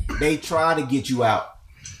Army. They try to get you out.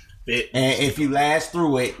 And if you last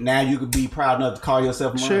through it, now you could be proud enough to call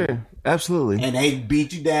yourself a Marine. Sure. Absolutely. And they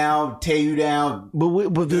beat you down, tear you down. But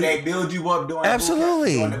Do they build you up during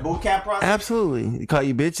Absolutely. during the boot camp process? Absolutely. They call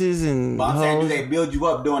you bitches and But I'm saying, do hoes. they build you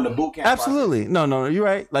up during the boot camp Absolutely. No, you're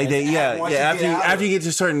right. Like And they, yeah. once you get out After of you get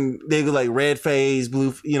to certain, they go like red phase,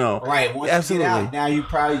 blue, process? Right. Once Absolutely. you get out, now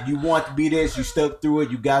you want to be this, you stuck through it,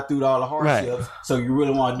 you got through all the hardships, so you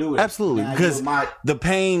really want to do it. Absolutely, Now because you might- the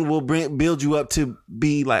pain will build you up to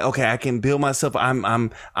be like, okay, I can build myself.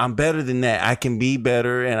 I'm better than that. I can be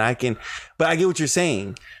better, and I can. But I get what you're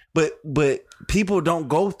saying. But people don't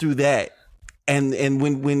go through that, and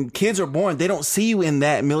when kids are born, they don't see you in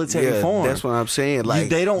that military form. That's what I'm saying. Like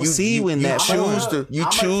they don't see you in that form. You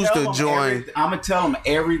choose to join. I'm gonna tell them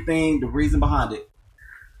everything, the reason behind it.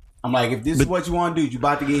 I'm like, if this is what you want to do, you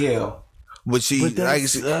about to get hell. But see, But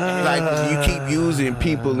that's, like you keep using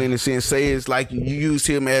people in a sense. Say it's like you use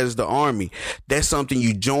him as the army. That's something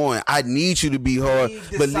you join. I need you to be hard, He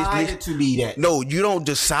but decided to be that. no, you don't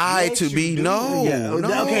decide Yes, to you be. do. No, Yeah.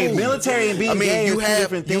 no. Okay, military and being gay are two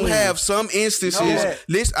different you things. have some instances. No.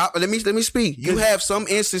 Listen, let me speak. You have some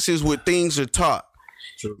instances where things are taught.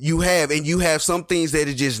 You have some things that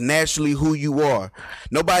are just naturally who you are.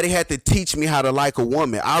 Nobody had to teach me how to like a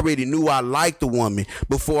woman. I already knew I liked a woman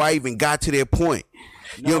before I even got to that point.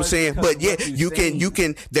 You know what I'm it's saying? because But yeah, what you you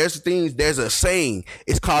can, there's a saying.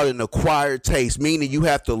 It's called an acquired taste, meaning you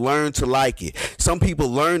have to learn to like it. Some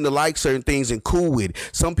people learn to like certain things and cool with it.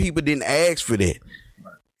 Some people didn't ask for that.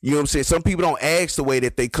 You know what I'm saying? Some people don't ask the way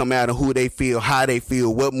that they come out and who they feel, how they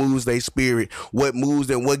feel, what moves their spirit, what moves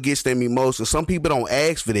them, what gets them emotional. Some people don't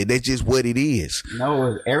ask for that. That's just what it is.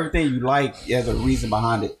 No, everything you like, there's a reason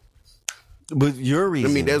behind it. But your reason.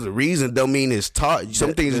 I mean, there's a reason. Don't mean it's taught.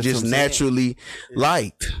 Some things are that's just what I'm saying. naturally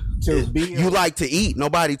liked. To be You like to eat.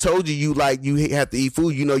 Nobody told you have to eat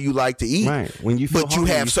food. You know you like to eat. Right. When you feel but you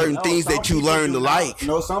hungry, have certain No, things some that you people learn do to not- like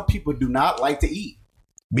No, some people do not like to eat.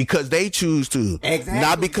 because they choose to. Exactly.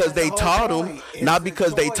 Not because That's the they whole taught them. point. It's Not a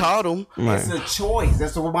because they choice. taught them. It's a choice.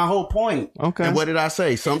 That's my whole point. Okay. And what did I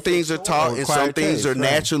say? Some things are taught and some Acquired things taste, are right.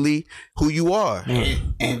 naturally who you are.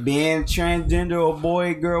 And being transgender or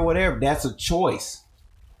boy, girl, whatever, that's a choice.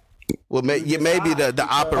 Well, maybe the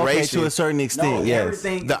operation to a certain extent, yes.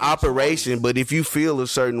 The operation, but if you feel a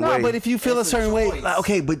certain way, but if you feel a certain way, like,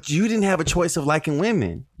 okay, but you didn't have a choice of liking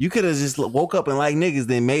women. You could have just woke up and like niggas,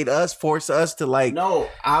 then force us to like. No,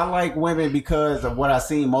 I like women because of what I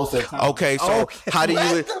seen most of the time. okay, so how do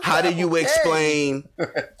you explain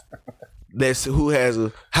this?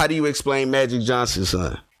 How do you explain Magic Johnson's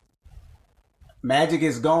son? Magic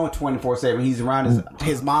is gone 24/7. He's around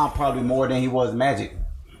his mom probably more than he was Magic.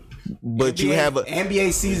 But NBA, you have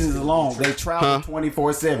NBA seasons long. They travel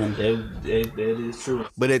 24/7. That is true.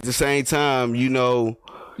 But at the same time, You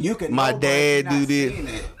can. my know, but dad you're not do this. seeing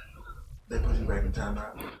it. They put you back in time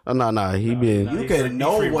out. Oh no, he been. You can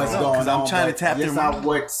know what's going on. I'm trying to but tap that's them. not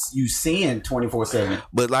what you seeing 24/7.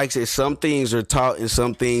 But like I said, some things are taught, and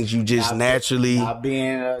some things you just naturally. Not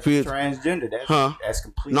being feel- transgender. That's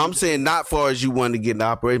completely. No, I'm saying not far as you want to get an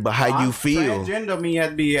operation, but how you feel. Transgender mean you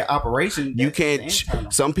have to be an operation. You That's can't.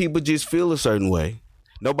 internal. Some people just feel a certain way.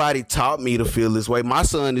 Nobody taught me to feel this way. My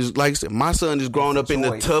son is like I said. My son is growing up in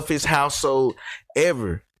the choice. toughest household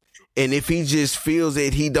ever, and if he just feels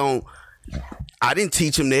that he don't, I didn't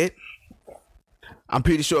teach him that. I'm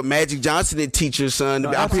pretty sure Magic Johnson didn't teach your son.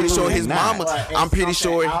 I'm pretty sure his mama. But I'm it's pretty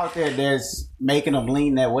something sure. out there that's making them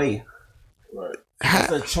lean that way. Right.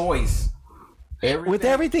 It's a choice. With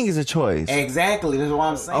everything is a choice. Exactly. That's what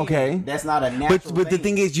I'm saying. Okay. That's not a natural. But the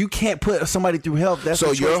thing is, you can't put somebody through hell. That's So a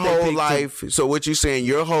choice your they whole pick life. So what you're saying?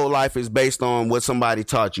 Your whole life is based on what somebody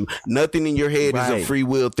taught you. Nothing in your head is Right. a free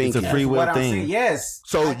will thinking. It's a free will what I'm thing. saying. Yes.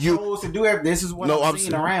 So I chose to do everything. This is what I'm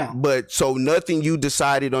seeing around. But so nothing you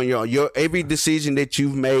decided on your every decision that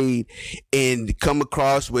you've made and come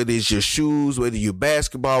across, whether it's your shoes, whether your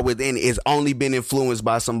basketball, within, it's only been influenced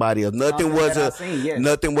by somebody else. Nothing was that I've seen, yes.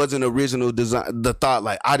 nothing was an original design. The thought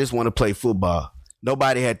like I just want to play football.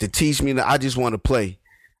 Nobody had to teach me that. I just want to play.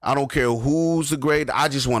 I don't care who's the great. I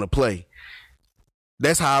just want to play.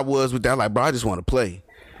 That's how I was with that. Like, bro, I just want to play.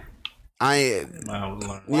 You know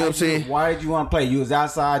what I'm saying? Why did you want to play? You was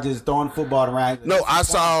outside just throwing football around. No, I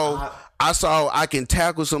saw I can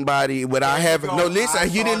tackle somebody without having. No, listen,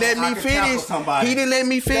 he didn't let me finish. He didn't let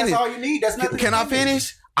me finish. That's all you need. That's nothing. Can I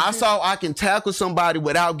finish? I saw I can tackle somebody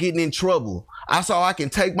without getting in trouble. I saw I can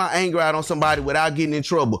take my anger out on somebody without getting in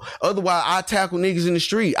trouble. Otherwise, I tackle niggas in the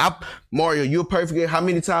street. Mario, you're perfect. How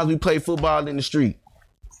many times we played football in the street?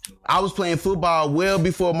 I was playing football well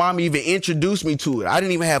before mom even introduced me to it. I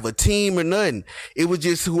didn't even have a team or nothing. It was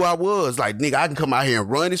just who I was. Like, nigga, I can come out here and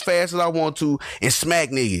run as fast as I want to and smack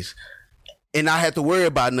niggas. And I had to worry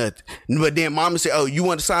about nothing. But then mama said, oh, you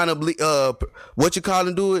want to sign up, what you call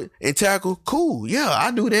and do it and tackle? Cool. Yeah,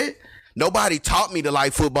 I do that. Nobody taught me to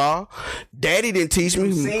like football. Daddy didn't teach me.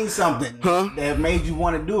 You seen something that made you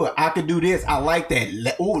want to do it. I could do this. I like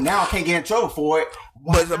that. Oh, now I can't get in trouble for it.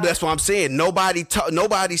 But that's what I'm saying. Nobody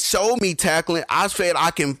showed me tackling. I said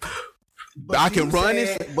I can run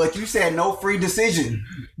it. But you said no free decision.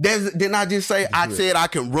 Didn't I just say I said I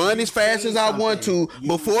can run as fast as I want to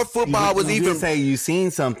before football was even. Say you seen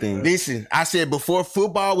something. Listen, I said before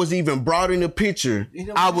football was even brought in the picture,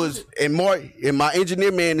 I was and my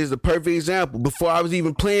engineer man is the perfect example. Before I was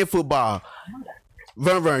even playing football,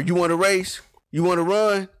 Vern, you want to race? You want to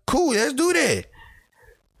run? Cool, let's do that.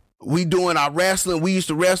 We doing our wrestling. We used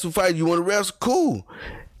to wrestle fight. You want to wrestle? Cool.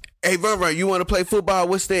 Hey, Vern, you want to play football?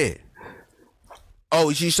 What's that?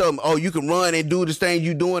 Oh, she showed me. Oh, you can run and do the thing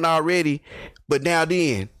you doing already, but now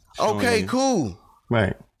then, okay, cool.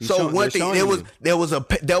 Right. So one thing there was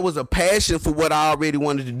a passion for what I already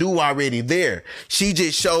wanted to do already there. She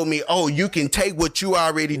just showed me, oh, you can take what you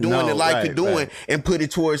already doing and like you're doing and put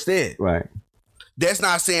it towards that. Right. That's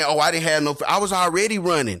not saying, oh, I didn't have no. I was already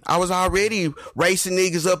running. I was already racing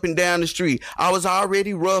niggas up and down the street. I was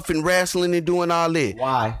already rough and wrestling and doing all that.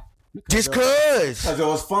 Why? Just cause. Because it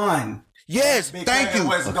was fun. Yes, Because thank you.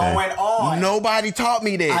 What's going on? Nobody taught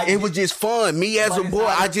me that. It was just fun. Me as a boy,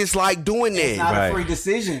 I just like doing that. It's not a free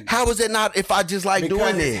decision. How is it not if I just like because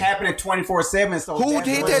doing it's that? happening 24/7. So Who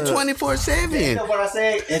did that 24/7? You know what I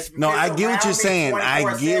say? No, I get what you're saying.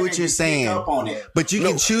 I get what you're saying. But you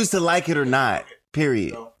can choose to like it or not.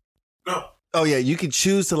 Period. No. Oh yeah, you can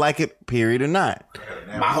choose to like it. Period or not.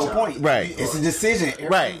 My whole point. Right. It's a decision.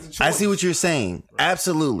 Right. Everything's a I see choice. what you're saying.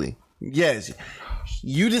 Absolutely. Yes.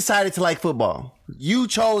 You decided to like football. You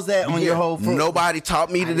chose that on your whole. Nobody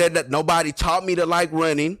taught me that. Nobody taught me to like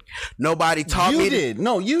running. Nobody taught me. You did.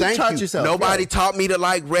 No, you Thank taught you. yourself. Nobody Yeah. taught me to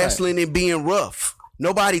like wrestling and being rough.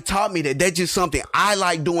 Nobody taught me that. That's just something I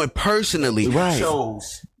like doing personally. Right.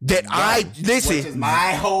 Chose. That I Which is listen.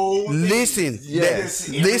 my whole thing. Listen, Yes.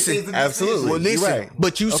 listen, Absolutely. Well, listen, You're right.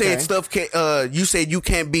 but you Okay. said stuff. You said you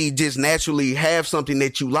can't be just naturally have something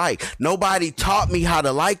that you like. Nobody taught me how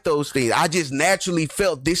to like those things. I just naturally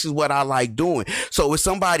felt this is what I like doing. So if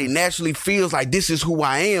somebody naturally feels like this is who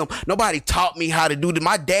I am, nobody taught me how to do that.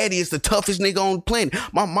 My daddy is the toughest nigga on the planet.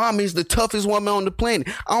 My mom is the toughest woman on the planet.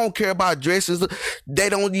 I don't care about dresses. They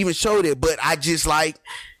don't even show that, but I just like.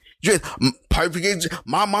 Just perfect.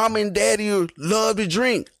 My mom and daddy love to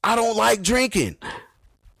drink. I don't like drinking.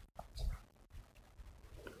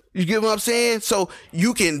 You get what I'm saying? So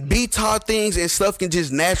you can be taught things and stuff can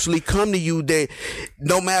just naturally come to you that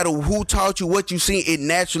no matter who taught you what you seen, it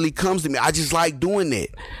naturally comes to me. I just like doing that.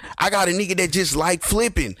 I got a nigga that just like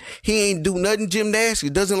flipping. He ain't do nothing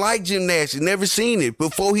gymnastics. Doesn't like gymnastics. Never seen it.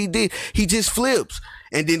 Before he did, he just flips.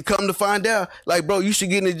 And then come to find out, like, bro, you should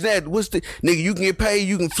get into that. What's the nigga? You can get paid.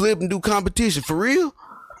 You can flip and do competition for real.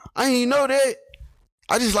 I didn't even know that.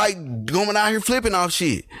 I just like going out here flipping off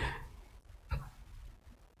shit.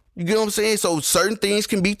 You get what I'm saying? So certain things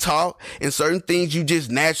can be taught, and certain things you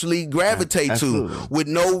just naturally gravitate Absolutely. to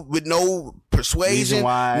with no persuasion, Reason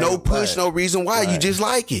why, no push, right. no reason why. You Right. just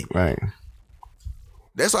like it. Right.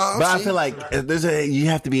 That's all. But I saying. feel like you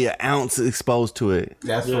have to be an ounce exposed to it,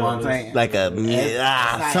 That's what I'm saying. like It's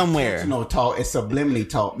not somewhere. intentional talk. It's subliminally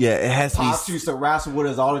talk. Yeah, it has to Pops be. used to wrestle with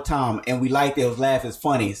us all the time, and we like those laugh is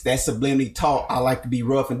funny. That's subliminally talk. I like to be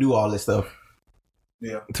rough and do all this stuff.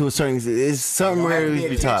 To a certain extent, it's somewhere Don't have to to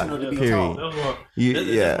be be taught. intentional to be Period. taught. That's what, You- that's,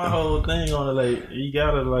 yeah. that's my whole thing on it. Like, you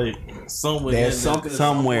gotta, like, somewhere. There's in there. something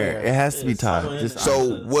Somewhere it has to be Yeah, taught. somewhere in Just- there.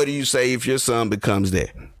 So what do you say if your son becomes that?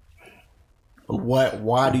 What?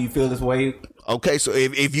 Why do you feel this way? Okay, so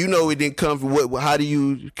if you know it didn't come from what, how do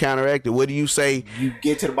you counteract it? What do you say? You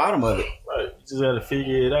get to the bottom of it. Right. You just gotta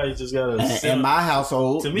figure it out. You just gotta. In my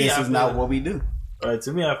household, To me, this I is feel not like- what we do. Right.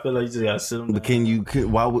 To me, I feel like you just gotta sit them. But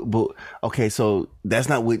why would? But, okay, so that's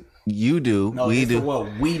not what you do. No, we this do. is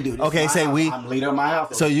what we do. This Okay, is my say house. we- I'm leader of my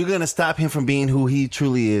household. So you're gonna stop him from being who he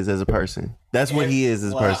truly is as a person. That's what he is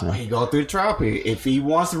as a Well, person. He go through the trial period. If he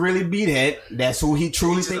wants to really be that, that's who he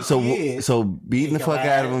truly thinks So he is. so beating the He fuck can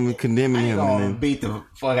out of have- him and condemning I ain't him, gonna and then beat the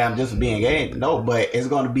fuck out of him just for being gay. No, but it's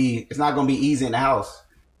not gonna be easy in the house.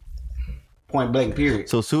 Point blank. Period.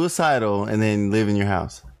 so suicidal, and then live in your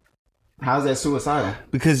house How's that suicidal?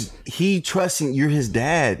 because he trusting you're his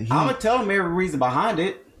dad. He, I'm gonna tell him every reason behind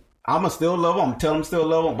it. I'm gonna still love him. I'm gonna tell him still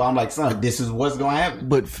love him. But I'm like, son, this is what's gonna happen.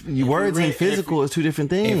 but words really- and physical is two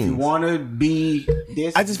different If you things. want to be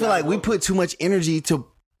this, I just feel like we put too much energy to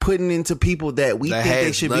putting into people that we That think they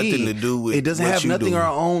has should nothing be. to do with it doesn't what have you nothing do.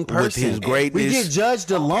 our own With person. his greatness. We get judged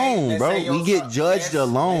alone, let's bro. say your We get son- judged let's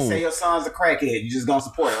alone. say your son's a crackhead. You just gonna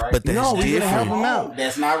support it, right? But that's No, we're gonna help different. him out.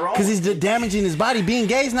 That's not wrong. Because he's damaging his body. Being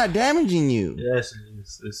gay is not damaging you. Yes,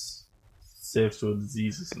 it's sexual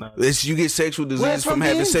diseases. Not. You get sexual disease What's from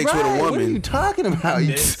having being sex with a right? What are you woman. talking about?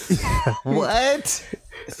 What?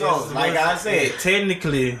 So, like I said,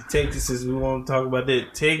 Technically, since we want to talk about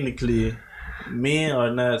that, technically, men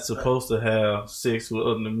are not supposed to have sex with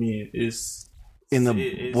other men. It's In the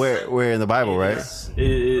it's- where in the Bible, right?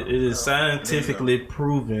 It is scientifically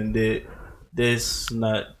proven that that's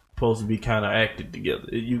not supposed to be kind of acted together.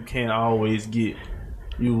 You can't always get.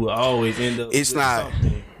 You will always end up. It's with not.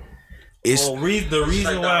 something. It's Well,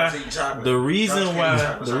 the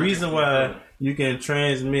reason why you can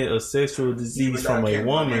transmit a sexual disease from a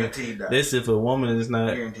woman. That's if a woman is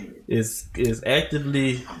not is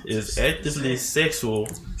actively sexual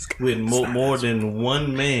with more than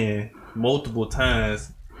one man multiple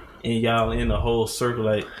times, and y'all in a whole circle.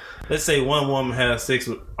 Like, let's say one woman has sex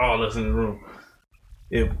with all us in the room.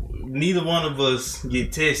 If neither one of us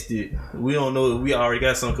get tested, we don't know if we already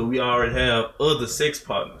got something because we already have other sex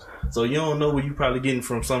partners. So you don't know where you probably getting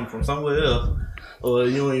from something from somewhere else, or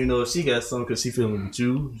you don't even know if she got something because she feeling with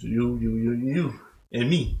you, and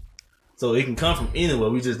me. So it can come from anywhere.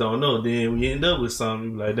 We just don't know. Then we end up with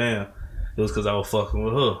something. You be like, damn, it was because I was fucking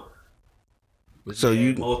with her. But So you-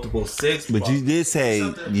 had multiple sex. But you did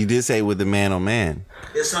say with the man on man.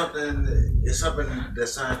 It's something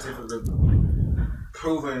that's scientifically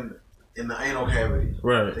proven in the anal cavity.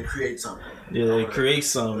 Right. They create something. Yeah, it creates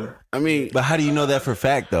something. I mean, But how do you know that for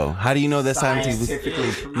fact though? How do you know that scientifically?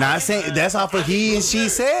 scientifically proven. Not saying that's off of he and she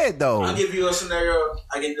said though. I'll give you a scenario.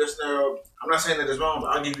 I'm not saying that it's wrong, but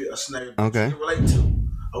I'll give you a scenario Okay. you can relate to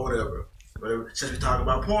or whatever. Since we talk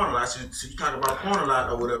about porn a lot, since you talk about porn a lot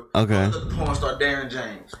or whatever. Okay. Go look at the porn star Darren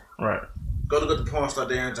James. Right. Go look at the porn star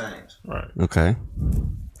Darren James. Right. Okay.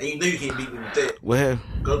 And you know you can't beat me with that. well,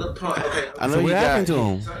 Go look at the porn. Okay. I know So you what happened got. to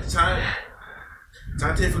him?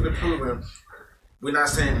 Scientifically proven we're not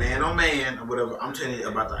saying man on man or whatever. I'm telling you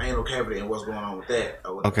about the anal cavity and what's going on with that.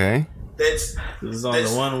 Or whatever. Okay. This is only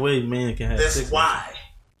one way men can have That's sex. why.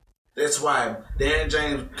 That's why Darren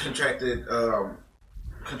James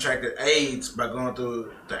contracted AIDS by going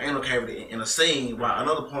through the anal cavity in a scene, while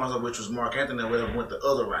another porn star, which was Mark Anthony, went the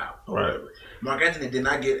other route. Or whatever. Mark Anthony did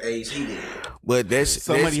not get AIDS, he did. But that's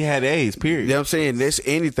Somebody had AIDS, period. You know what I'm saying? That's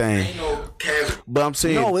anything. Ain't no cavity. But I'm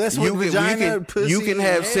saying No, that's what vagina, pussy, you can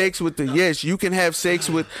have and sex with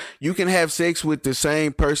you can have sex with the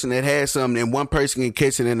same person that has something, and one person can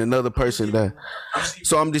catch it and another person does.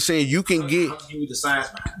 So I'm just saying you can get I'll give you the science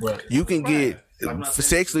behind it. you can get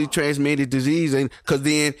sexually transmitted disease, and because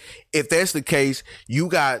then if that's the case, you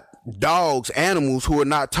got dogs, animals who are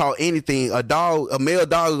not taught anything. A male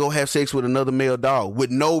dog will have sex with another male dog with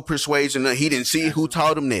no persuasion. He didn't see who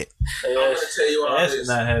taught him that. I'm gonna tell you all That's this.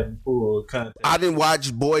 not having full contact. I didn't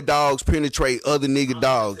watch boy dogs penetrate other nigga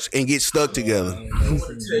dogs and get stuck together. I'm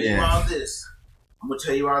gonna tell you all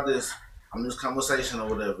this. On this conversation or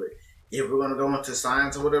whatever. If we're gonna go into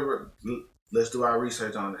science or whatever, let's do our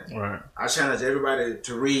research on it. Right. I challenge everybody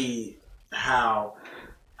to read how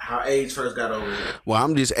AIDS first got over here. Well,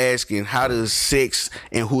 I'm just asking, how does sex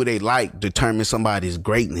and who they like determine somebody's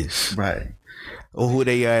greatness? Right. Or who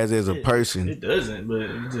they are as a person? It doesn't, but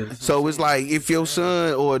it just, So it's like if your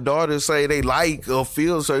son or daughter say they like or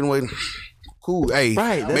feel a certain way, cool. Hey,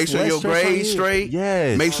 Right, make that's sure less your stress on grades you. straight.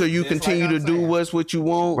 Yes. Make sure you That's continue like to I'm do saying. what you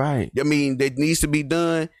want. Right. I mean, that needs to be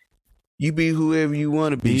done. You be whoever you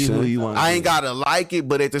want to be, Be son. who you wanna I be. ain't gotta like it,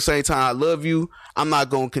 but at the same time, I love you. I'm not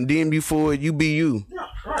gonna condemn you for it. You be you.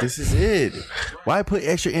 This is it. Why put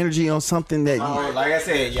extra energy on something that you... Oh, like I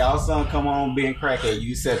said, y'all son come on being crackhead.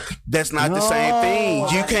 You said That's not the same thing. You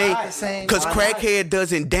Why not? can't, Same. because Why not? crackhead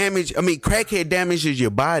doesn't damage. I mean, crackhead damages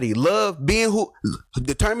your body. Love,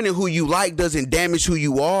 determining who you like doesn't damage who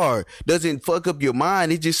you are. Doesn't fuck up your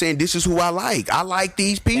mind. It's just saying this is who I like. I like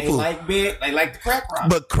these they people. like big, they like the crack rock.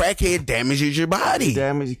 But crackhead damages your body.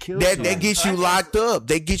 damage kills That you. gets you locked up.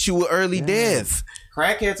 They get you an early death.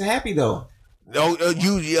 Crackheads are happy though. Oh,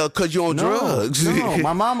 because you're on drugs. No,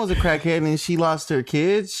 my mom was a crackhead and she lost her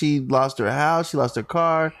kids. She lost her house. She lost her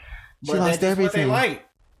car. She But lost that's just what they everything. like.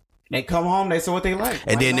 They come home, they say what they like.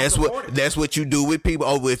 And Why then not that's support what it? that's what you do with people.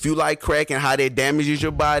 Oh, if you like crack and how that damages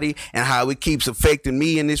your body and how it keeps affecting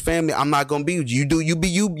me and this family, I'm not gonna be with you. You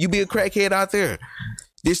be a crackhead out there.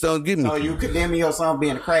 This don't give me. So you condemn your son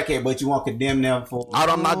being a crackhead, but you won't condemn them for.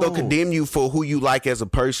 I'm not gonna condemn you for who you like as a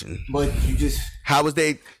person. But you just How was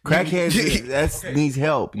they Crackheads, that needs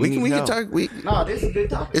help. You We can need help. talk. no. This is a good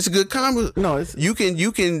topic. It's a good comment. No, it's You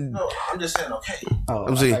can. No, I'm just saying, okay. Oh,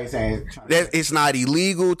 I'm I saying- thought you saying That it's not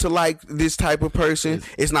illegal to like this type of person.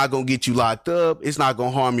 It's not gonna get you locked up. It's not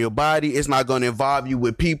gonna harm your body. It's not gonna involve you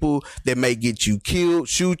with people that may get you killed,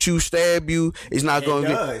 shoot you, stab you. It's not It gonna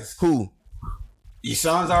does. who. your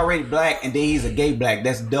son's already black, and then he's a gay black.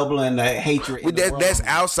 That's doubling the hatred. in Well, the world. that's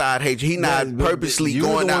outside hatred. He not But purposely you're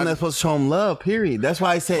going the one out. that's supposed to show him love. Period. That's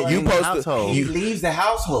why I said You in the supposed to- household. He leaves the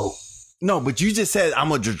household. No, but you just said I'm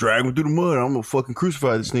gonna just drag him through the mud. I'm gonna fucking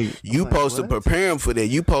crucify this nigga. You I'm like, supposed to what? prepare him for that.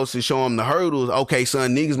 You supposed to show him the hurdles. Okay,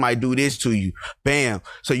 son, niggas might do this to you. Bam.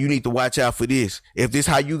 So you need to watch out for this. If this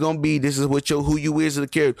how you gonna be, this is what who you is as a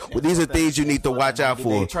character. Well, these are things you need to watch out Get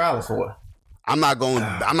for. their trials for. I'm not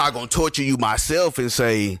gonna torture you myself and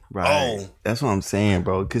say, Right. oh, That's what I'm saying,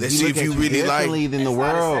 bro. Because Let's see if you really like- differently than the It's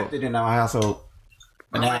not world. accepted in our household.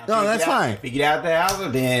 But now, No, that's fine. If you get out the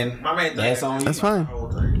household, then My main thing that's on you. That's fine. The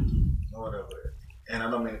whole thing, or whatever. And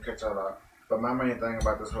I don't mean to cut y'all off, but my main thing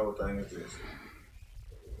about this whole thing is this: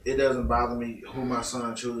 it doesn't bother me who my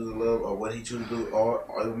son chooses to love or what he chooses to do, or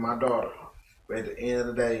even my daughter. But at the end of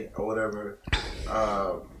the day, or whatever,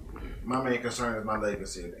 my main concern is my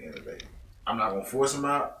legacy. At the end of the day, I'm not gonna force him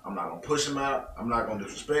out. I'm not gonna push him out. I'm not gonna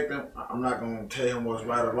disrespect him. I'm not gonna tell him what's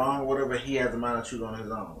right or wrong, or whatever. He has the mind to choose on his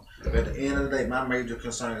own. But at the end of the day, my major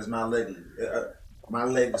concern is my legacy. My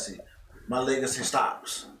legacy. My legacy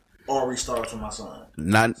stops or restarts with my son.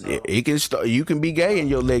 not it can start. You can be gay and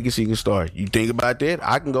your legacy can start. You think about that?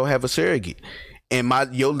 I can go have a surrogate, and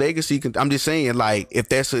your legacy can. I'm just saying, like, if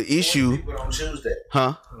that's an issue, People don't choose that.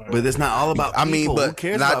 huh? But it's not all about. I mean, people. but who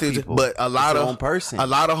cares not about to, people? but a lot It's their of own person. a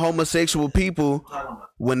lot of homosexual people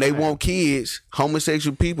when they want kids,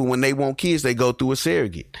 homosexual people when they want kids, they go through a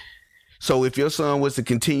surrogate. So if your son was to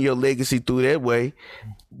continue your legacy through that way,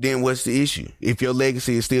 then what's the issue? If your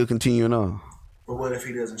legacy is still continuing on, But what if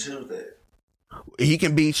he doesn't choose that? he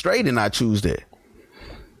can be straight and not choose that.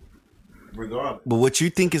 regardless. But what you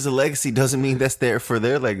think is a legacy doesn't mean that's there for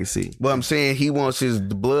their legacy. But I'm saying he wants the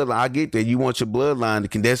bloodline. I get that. You want your bloodline to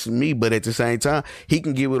condense with me, but at the same time, he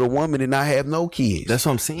can get with a woman and not have no kids. That's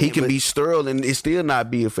what I'm saying. He can be sterile and it still not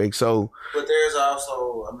be a fake. So, But there's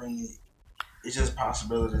also, I mean, it's just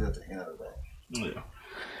possibilities at the end of the day. Yeah.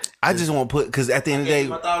 I just want to put, because at the end of the day,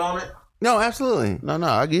 My thought on it. no, absolutely. no,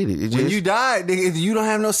 I get it. It's When just, you die, nigga, you don't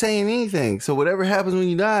have no say in anything. So whatever happens when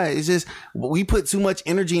you die, it's just we put too much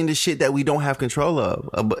energy into shit that we don't have control of.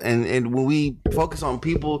 And when we focus on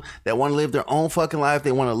people that want to live their own fucking life,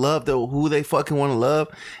 they want to love who they fucking want to love.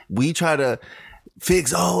 We try to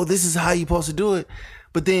fix. Oh, this is how you supposed to do it.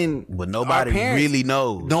 But then, but nobody our parents- really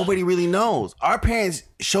knows. Nobody really knows. Our parents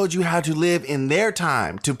showed you how to live in their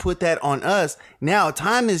time to put that on us. Now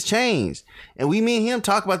time has changed. And me and him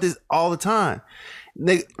talk about this all the time.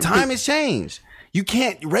 Time has changed. You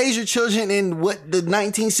can't raise your children in what the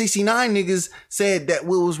 1969 niggas said that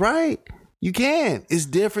was right. You can't. It's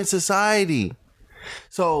different society.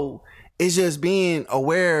 So it's just being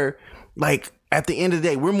aware, like at the end of the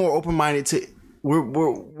day, we're more open-minded to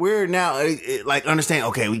we're now like understand.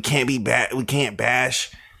 Okay, we can't be bad. We can't bash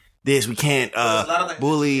this. We can't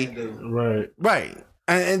bully. Right.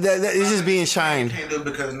 And that it's just being shined. Can't do it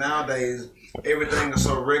because nowadays everything is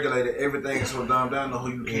so regulated. Everything is so dumbed down. Know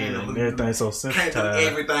who you can. And who Everything's so you can't do sensitized.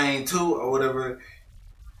 everything to or whatever.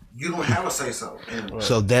 You don't have a say so.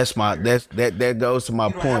 So that goes to my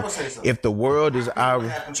You don't have point. a say-so. If the world is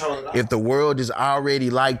have control of it all. if the world is already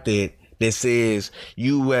like that says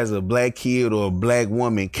you as a black kid or a black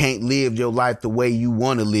woman can't live your life the way you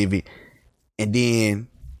want to live it, and then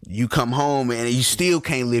you come home and you still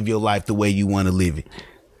can't live your life the way you want to live it.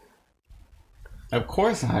 Of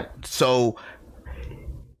course not. So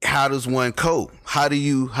how does one cope? How do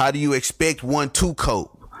you expect one to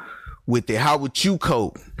cope with it? How would you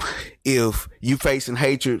cope if you facing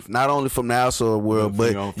hatred not only from the outside world,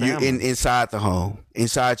 but your own you family. inside the home,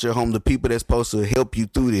 inside your home, the people that's supposed to help you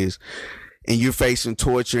through this, and you're facing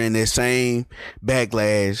torture and that same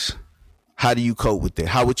backlash? How do you cope with that?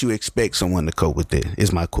 How would you expect someone to cope with that?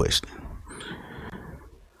 Is my question.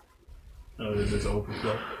 It's just open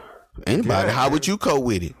flow. Anybody? How would you cope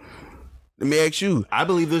with it? Let me ask you. I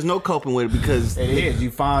believe there's no coping with it because It is. You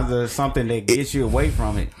find something that gets you away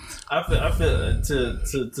from it. I feel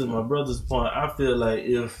to my brother's point. I feel like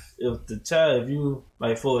if the child, if you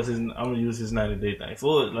like for us, I'm gonna use his 90-day thing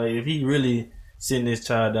for it. Like if he really sitting this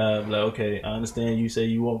child down, like okay, I understand you say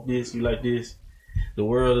you want this, you like this. The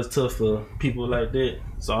world is tough for people like that,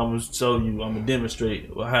 so I'm gonna show you. I'm gonna demonstrate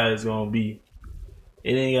how it's gonna be.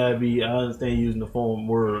 It ain't gotta be. I understand using the form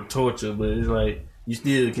word torture, but it's like. You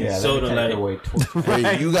still can show them like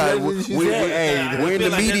Hey, you got we're in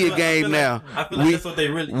the media game now. I feel like that's what they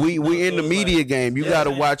really. We in the media game. You got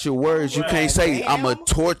to watch your words. You can't say I'm a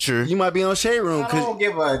torture. you might be on Shade Room. I don't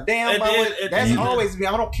give a damn about what. That's always me.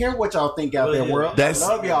 I don't care what y'all think out there, world. I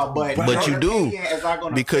love y'all, but you your do opinion is not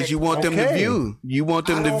gonna because affect you want them to Okay. view. You want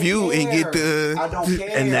them I to don't view and care. get the. I don't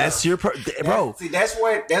care. And that's your bro. See, that's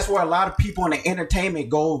where a lot of people in the entertainment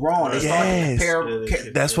go wrong. They start Yes. to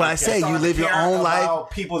compare. That's why I say you live your own life.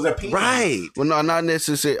 People's opinions. Right. Well, no, not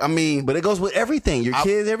necessarily. I mean, But it goes with everything. Your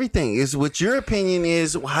kids, everything. Is what your opinion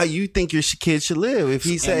is how you think your kid should live. If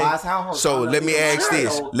he In say, my household, so let me ask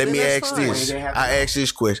this. Let me that's ask fine. this. They have I to- ask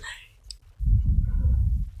this question.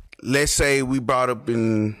 Let's say we brought up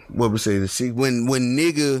in what we say the see when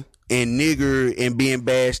nigger and being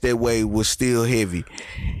bashed that way was still heavy,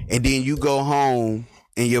 and then you go home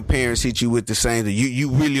and your parents hit you with the same thing.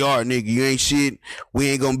 You really are a nigga. You ain't shit. We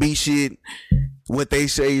ain't gonna be shit. What they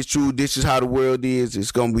say is true. This is how the world is.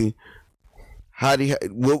 It's gonna be. How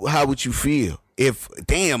would you feel if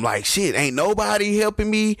damn like shit ain't nobody helping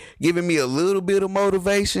me, giving me a little bit of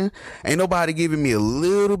motivation, ain't nobody giving me a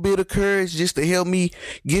little bit of courage just to help me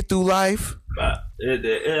get through life? But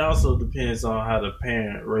it also depends on how the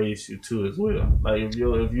parent raised you too as well. Like if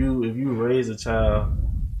you raise a child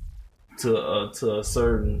to a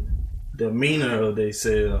certain demeanor of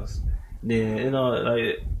themselves, then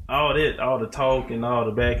like all the talk and all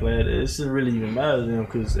the backlash, it shouldn't really even matter to them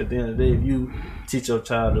because at the end of the day, if you teach your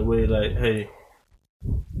child the way like, hey,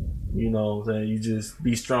 you know what I'm saying, you just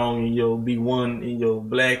be strong be one in your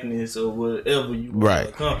blackness or whatever you want Right.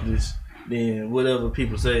 to accomplish. Then whatever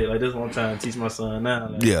people say, like that's what I'm trying to teach my son now.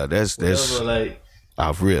 Like, Yeah, that's whatever, like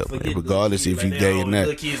off real. forget Regardless the if you kids, gay like, or little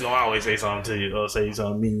not. kids gonna always say something to you or say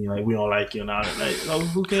something mean, like we don't like you and all that. Like, no,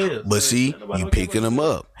 who cares? But see, Nobody you don't care picking what them you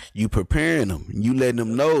up, you preparing them, you letting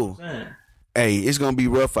them know, saying. hey, it's gonna be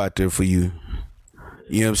rough out there for you.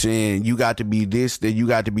 You know what I'm saying? You got to be this, that you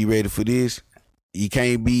got to be ready for this. You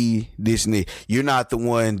can't be this and that. You're not the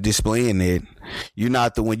one displaying that. You're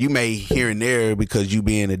not the one. You may here and there because you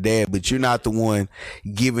being a dad, but you're not the one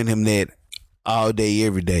giving him that all day,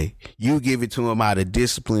 every day. You give it to him out of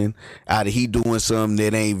discipline, out of he doing something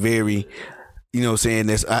that ain't very, you know what I'm saying,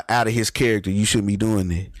 that's out of his character. You shouldn't be doing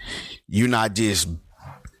that. You're not just...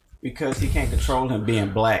 Because he can't control him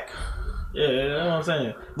being black. Yeah, that's what I'm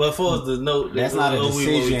saying. But for us to note, That's not a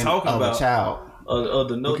decision of a child.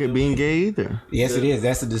 The note Okay, being gay either. Yes, it is.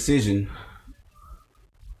 That's a decision.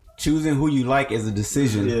 Choosing who you like is a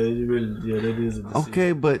decision. Yeah, that is a decision.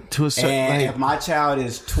 Okay, but to a certain... And if my child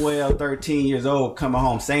is 12, 13 years old coming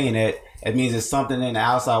home saying that, it means there's something in the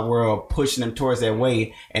outside world pushing them towards that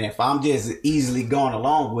way. And if I'm just easily going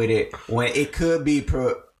along with it, when it could be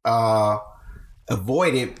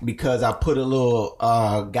avoided because I put a little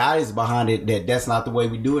guidance behind it that's not the way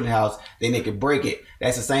we do it in the house, then they could break it.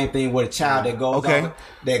 That's the same thing with a child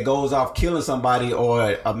that goes off killing somebody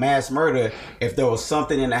or a mass murder. If there was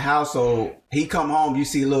something in the household, he come home, you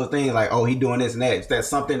see little things like, oh, he doing this and that. If there's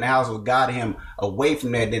something in the house was guiding him away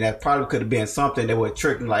from that, then that probably could have been something that would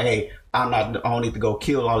trick him like, hey, I don't need to go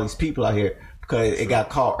kill all these people out here because it got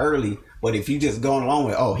caught early. But if you just going along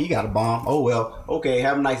with, oh, he got a bomb, oh well, okay,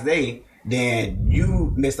 have a nice day, then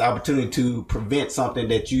you missed the opportunity to prevent something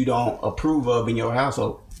that you don't approve of in your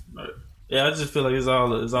household. Yeah, I just feel like it's all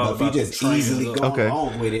But about if you just easily go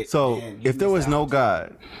along with it. So then if there was no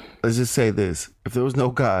God, let's just say this. If there was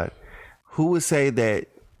no God, who would say that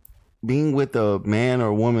being with a man or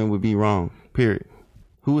a woman would be wrong? Period.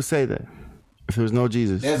 Who would say that? If there was no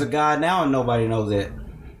Jesus. There's a God now and nobody knows that.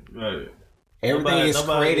 Right. Everything is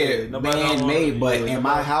created, man-made, but in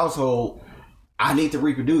my household, I need to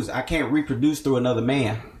reproduce. I can't reproduce through another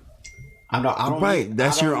man. I don't.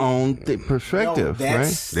 That's your own perspective, right?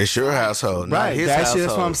 That's your household, not right? his That's household.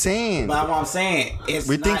 just what I'm saying. But what I'm saying,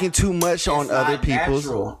 we're thinking too much on other people's.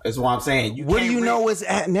 Is what I'm saying. What do you know is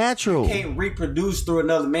natural? You can't reproduce through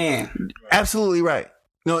another man. Absolutely right.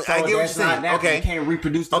 No, So I get what you're saying. Okay, you can't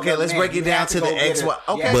reproduce. Through okay, another let's man. break it You down have to go the get X.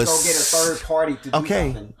 a- Okay, you have to go get a third party to do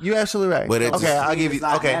okay, something. you're absolutely right. But Okay, I'll give you. It's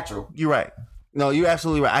not Okay, natural. you're right. No, you're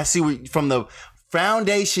absolutely right. I see where, from the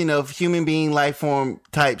foundation of human being life form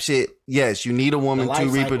type shit. Yes, you need a woman The to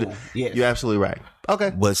life reproduce. cycle, yes. You're absolutely right.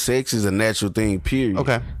 Okay. But sex is a natural thing, period.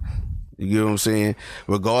 Okay. You know what I'm saying?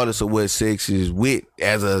 Regardless of what sex is with,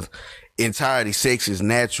 as a entirety, sex is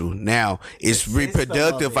natural. Now, it's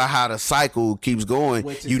reproductive of how the cycle keeps going.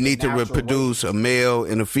 Which is You the need to natural reproduce a male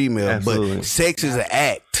and a female. Absolutely. But sex is an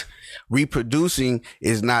act. Reproducing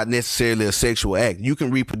is not necessarily a sexual act. You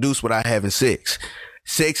can reproduce without having sex.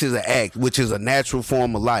 Sex is an act, which is a natural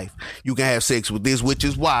form of life. You can have sex with this, which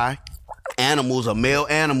is why animals, a male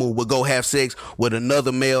animal would go have sex with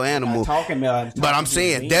another male animal. But I'm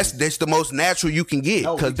saying that's the most natural you can get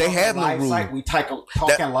because they have no rules. We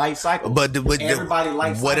talking life cycle. But everybody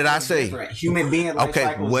life cycle. What did I is say? different. Human being life Okay,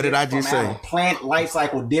 cycle. what did I just say? Plant life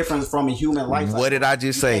cycle different from a human life cycle. What did I just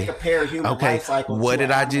You say? can't compare human life cycle. What to did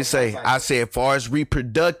an I animal just say? life cycle. I said, as far as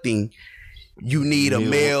reproducing, you need a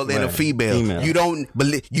male and a right. female. Female.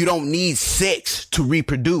 You don't need sex to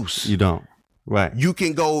reproduce. You don't. Right. You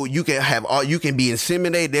can be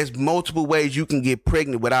inseminated. There's multiple ways you can get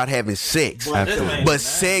pregnant without having sex. But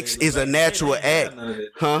sex is a natural act.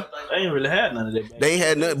 Huh? They ain't really had none of that. They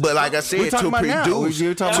had nothing, but like I said, to produce.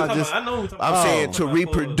 You're talking about just. I know. I'm saying to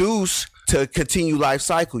reproduce, to continue life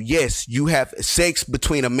cycle. Yes, you have sex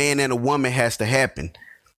between a man and a woman has to happen.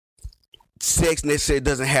 Sex necessarily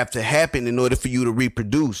doesn't have to happen in order for you to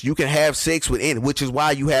reproduce. You can have sex with any, which is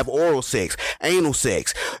why you have oral sex, anal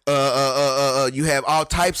sex. You have all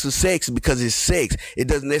types of sex because it's sex. It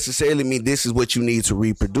doesn't necessarily mean this is what you need to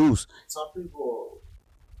reproduce. Some people,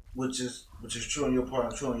 which is true on your part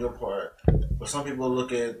and true on your part, but some people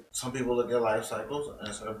look at life cycles,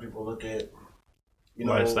 and some people look at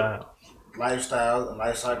lifestyles and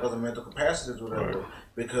life cycles and mental capacities, whatever. Right.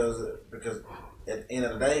 Because at the end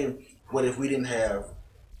of the day, what if we didn't have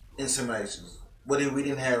inseminations? What if we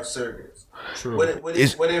didn't have surrogates? True. What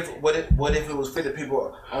if it was 50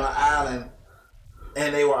 people on an island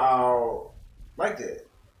and they were all like that?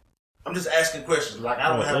 I'm just asking questions. Like, I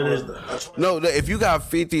don't have a No, if you got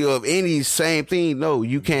 50 of any same thing, no,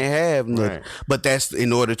 you can't have nothing. Right. But that's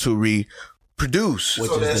in order to reproduce,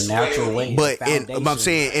 which is the natural way. But I'm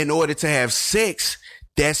saying, in order to have sex,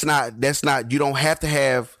 that's not. You don't have to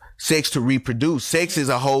have sex to reproduce. Sex is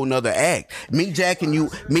a whole nother act.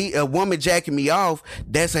 A woman jacking me off,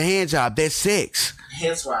 that's a hand job. That's sex.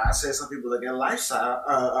 Hence why I said some people look at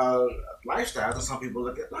lifestyles and some people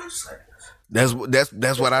look at life cycles. That's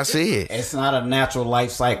what I said. It's not a natural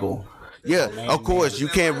life cycle. Yeah, of course you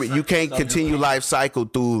can't continue life cycle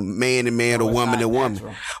through man and man or woman and woman.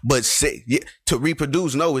 natural. But to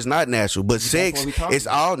reproduce, no, it's not natural. But sex, what we talking it's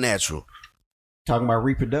all natural. Talking about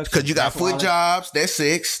reproduction. Because you got That's why foot jobs, that's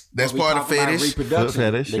sex, that's part of fetish. Reproduction. Foot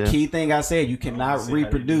fetish, The yeah. key thing I said, you cannot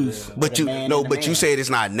reproduce. But you you said it's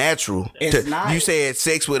not natural. It's not. You said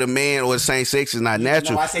sex with a man or the same sex is not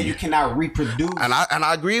natural. No, I said you cannot reproduce. And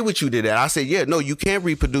I agree with you to that. I said, yeah, no, you can't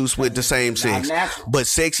reproduce with the same sex. natural. But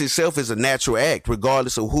sex itself is a natural act,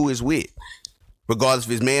 regardless of who it's with. Regardless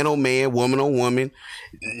if it's man on man, woman on woman,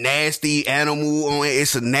 nasty animal on it,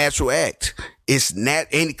 it's a natural act. It's not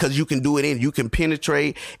because you can do it you can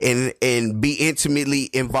penetrate and be intimately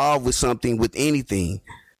involved with something with anything.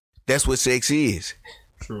 That's what sex is.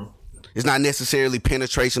 True. It's not necessarily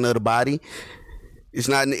penetration of the body.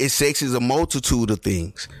 Sex is a multitude of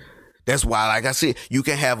things. That's why, like I said, you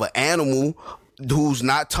can have an animal who's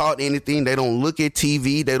not taught anything. They don't look at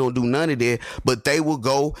TV. They don't do none of that. But they will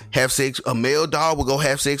go have sex. A male dog will go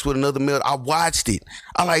have sex with another male. I watched it.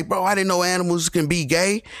 I'm like, bro, I didn't know animals can be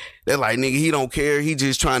gay. They're like, nigga, he don't care. He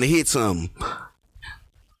just trying to hit something.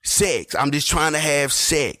 Sex. I'm just trying to have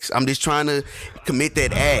sex. I'm just trying to commit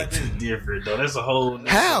that act. That's different though. That's a whole.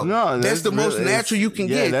 How? No, that's the most natural you can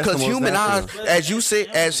get. that's the Because most human eyes,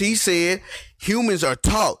 natural. as he said, humans are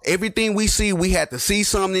taught. Everything we see, we had to see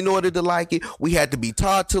something in order to like it. We had to be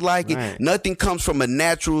taught to like it. Right. Nothing comes from a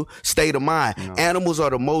natural state of mind. No. Animals are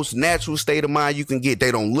the most natural state of mind you can get. They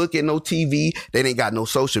don't look at no TV. They ain't got no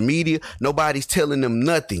social media. Nobody's telling them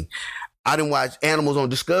nothing. I didn't watch animals on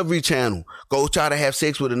Discovery Channel go try to have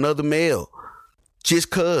sex with another male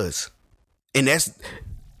just cuz. And that's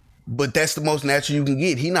the most natural you can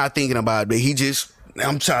get. He not thinking about it, but he just,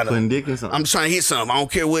 I'm trying Putting dick in something. to hit something. I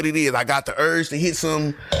don't care what it is. I got the urge to hit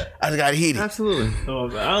something. I just gotta hit it. Absolutely.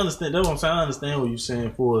 So I understand. That's what I'm saying. I understand what you're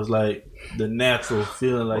saying for is like the natural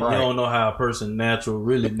feeling. Like Right. you don't know how a person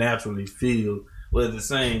really naturally feel, but at the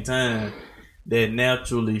same time, that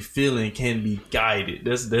naturally feeling can be guided.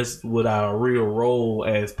 That's what our real role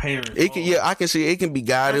as parents. It can, I can see it can be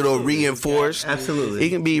guided or reinforced. Absolutely. It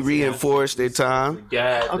can be reinforced at time.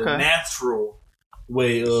 guide the Okay. natural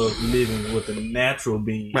way of living, what the natural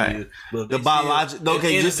being Right. is. But The they biological. still-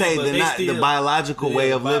 Okay, just say but the they not the still- biological yeah,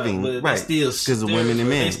 way of but living. they Right. still Because of women and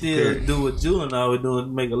men. They still period. do what Julian always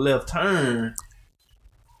doing, make a left turn.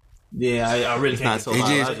 Yeah, I really can't. not so control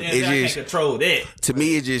biological. I It can't just- control that. To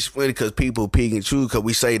me, it's just funny because people peek and choose because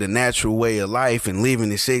we say the natural way of life and living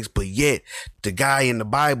is sex, but yet the guy in the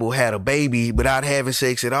Bible had a baby without having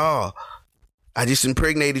sex at all. I just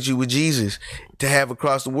impregnated you with Jesus to have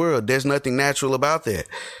across the world. There's nothing natural about that.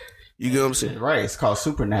 You get what I'm saying? Right, it's called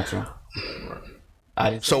supernatural.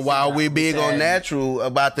 I didn't So say while we're supernatural, big we on said- natural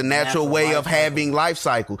about the natural way life of cycle. having life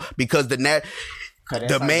cycle, because Cause that's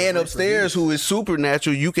the how man you upstairs who is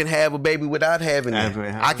supernatural, you can have a baby without having that.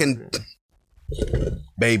 I can,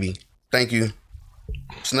 baby. Thank you.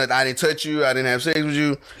 It's not. I didn't touch you. I didn't have sex with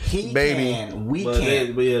you, He baby. can, we But,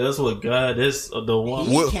 can. but yeah, that's what God. That's the one.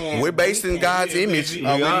 He We're, can, we're based we in can. God's Yeah, image. we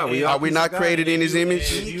Are we, we are we not created in His image?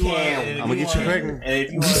 If He you want- can. and if I'ma you get you want- pregnant. And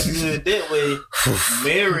if you want to do it that way,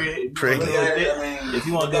 Mary. Pregnant. If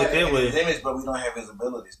you want to do it that way, image, but we don't have his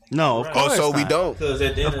abilities. No, of Right. course. Oh, so we not. don't. because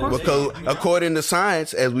at the end of the Because day, according to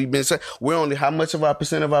science, as we've been saying, we're only how much of our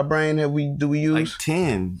percent of our brain do we use? Like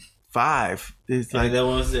 10, 5. It's like like, that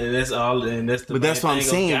was, and that's all, and that's the. but that's what I'm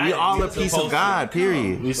saying. We're all a piece of God.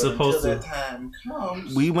 Period. We supposed Until to. that time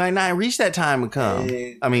comes. We might not reach that time to come.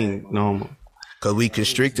 I mean, no. Because we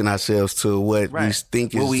constricting ourselves to what we Right.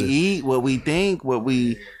 think is What we the- eat, what we think,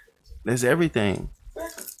 that's everything.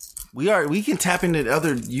 We can tap into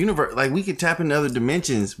other universe, like we can tap into other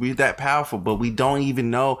dimensions. We're that powerful, but we don't even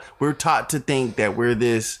know. We're taught to think that we're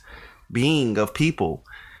this being of people.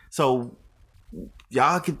 So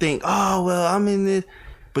y'all can think, oh well, I'm in this,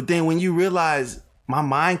 but then when you realize my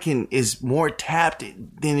mind is more tapped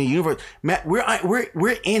than the universe.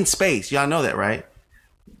 We're in space. Y'all know that, right?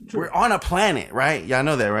 True. We're on a planet, right? Y'all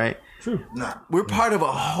know that, right? True. Nah. We're part of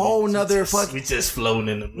a whole nother fucking. We just floating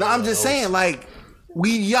in the. No, I'm just saying, like,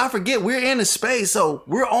 y'all forget we're in a space, so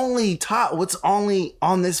we're only taught what's only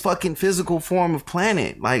on this fucking physical form of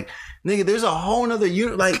planet. Like, nigga, there's a whole nother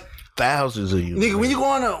unit. Like, thousands of you. nigga, when you go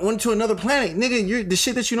on to another planet, nigga, the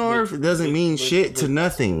shit that you know on Earth doesn't mean shit to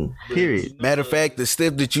nothing. Period. Matter of fact, the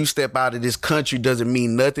step that you step out of this country doesn't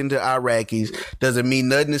mean nothing to Iraqis, doesn't mean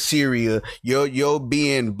nothing to Syria. Your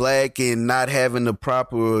being black and not having the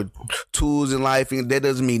proper tools in life, and that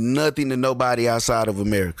doesn't mean nothing to nobody outside of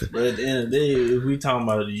America. But at the end of the day, if we talking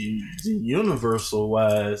about the universal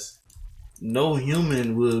wise, no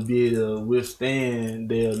human will be able to withstand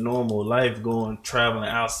their normal life traveling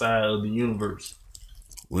outside of the universe.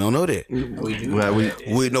 We don't know that. We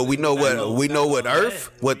know what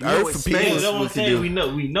Earth for people. That's what I'm saying. We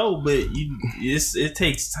know, but it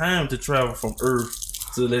takes time to travel from Earth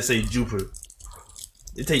to, let's say, Jupiter.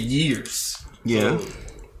 It takes years. Yeah. So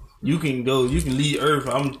you can leave Earth.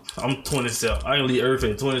 I'm 27. I can leave Earth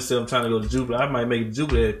at 27 trying to go to Jupiter. I might make it to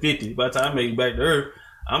Jupiter at 50. By the time I make it back to Earth,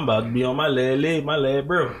 I'm about to be on my last leg, my last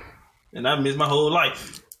breath. And I miss my whole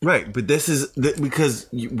life. Right, but this is because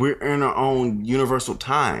we're in our own universal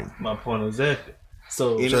time. My point exactly.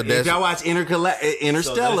 So if y'all watch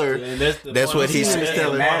Interstellar, that's what he said.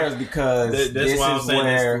 It matters because that's why I'm saying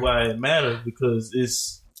that's why it matters, because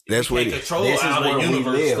that's what control out of the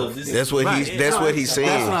universe. That's what he's saying.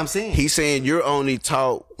 That's what I'm saying. He's saying you're only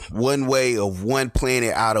taught one way of one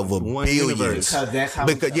planet out of one billions. universe. Because that's how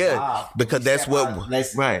we survive. Because that's what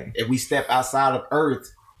right. If we step outside of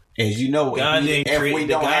Earth, as you know, God didn't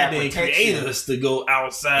create us to go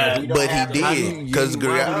outside, but he did because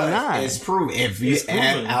it's proven. If you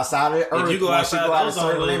outside of the Earth, once you go out a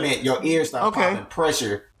certain limit, your ears start popping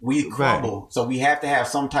pressure. We crumble, right. So we have to have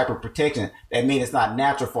some type of protection. That means it's not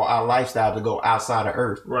natural for our lifestyle to go outside of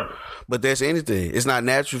Earth. Right. But that's anything. It's not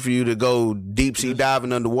natural for you to go deep sea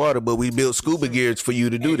diving underwater, but we built scuba gears for you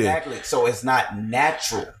to do that. Exactly. So it's not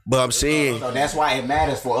natural. But I'm saying, so that's why it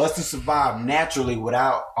matters for us to survive naturally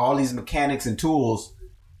without all these mechanics and tools.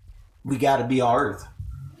 We got to be on Earth.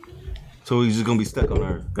 So we're just gonna be stuck on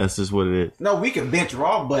Earth. That's just what it is. No, we can venture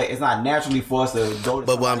off, but it's not naturally for us to go to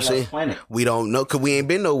but what I'm saying, planet. We don't know because we ain't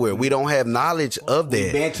been nowhere. We don't have knowledge of that.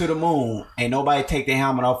 We been to the moon. Ain't nobody take their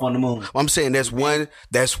helmet off on the moon. I'm saying that's one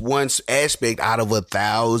aspect out of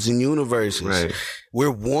 1,000 universes. Right.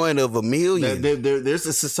 We're one of a million. There's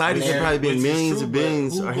a society that probably been millions and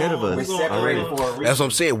billions ahead of us. We're separated for a reason. That's what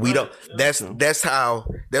I'm saying. We don't. That's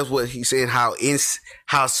what he's saying.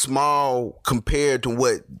 How small compared to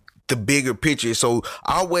what the bigger picture. So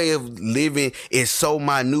our way of living is so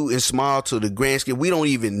minute and small to the grand scheme. We don't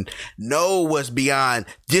even know what's beyond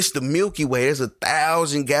just the Milky Way. There's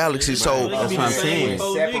 1,000 galaxies. So that's what I'm saying.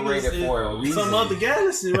 Separated for a reason. Some other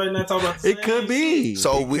galaxy right now talking about. It could be.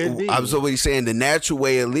 So so what he's saying, the natural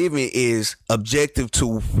way of living is objective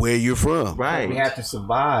to where you're from. Right. We have to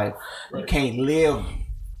survive. Right. You can't live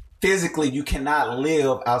physically. You cannot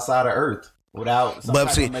live outside of Earth. Without some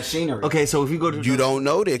type of machinery. Okay, so if you go to you don't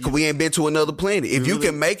know that because we ain't been to another planet. If you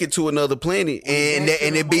can make it to another planet and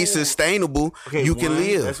it be sustainable, you can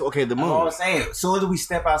live. That's the moon. I'm saying, as soon as we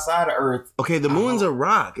step outside of Earth, okay, the moon's a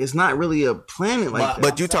rock. It's not really a planet like that.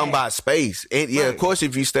 But you're talking about space, and yeah, of course,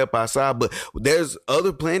 if you step outside, but there's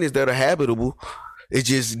other planets that are habitable. It's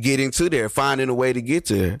just getting to there, finding a way to get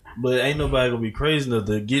there. But ain't nobody gonna be crazy enough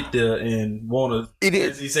to get there and want to. It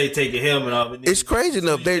is. As he say, take your helmet off. It's crazy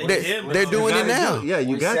enough. They're doing it now. Yeah,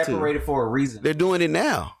 you got to. Separated for a reason. They're doing it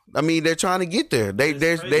now. I mean, they're trying to get there.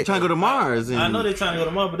 They're trying to go to Mars. I know they're trying to go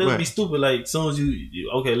to Mars, but they'll be stupid. Like, as soon as you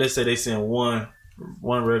okay, let's say they send one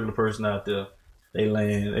regular person out there, they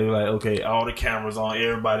land. They were like, okay, all the cameras on,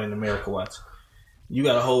 everybody in America watch. You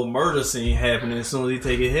got a whole murder scene happening as soon as he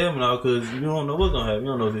take his helmet off because you don't know what's gonna happen.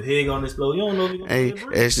 You don't know if his head gonna explode. You don't know if he's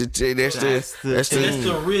gonna that's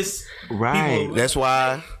the risk. Right. That's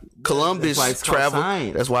why Columbus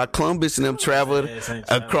traveled. That's why Columbus and them traveled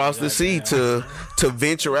across the sea to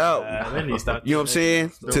venture out. You know what I'm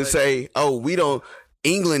saying? To say, oh, we don't.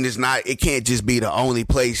 England is not. It can't just be the only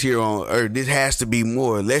place here on Earth. This has to be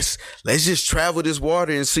more. Let's just travel this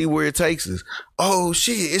water and see where it takes us. Oh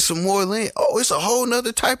shit, it's some more land. Oh, it's a whole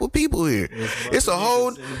nother type of people here. It's a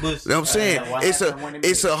whole. You know what I'm saying?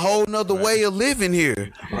 It's a whole nother way of living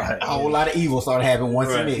here. Right. A whole lot of evil started happening once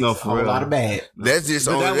it mixed. No, a whole lot of bad. That's just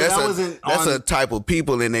that's a type of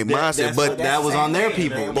people in their mindset. But that was on their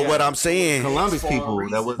people. But what I'm saying, Columbus people.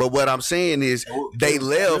 But what I'm saying is they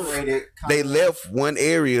left one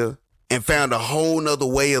area and found a whole nother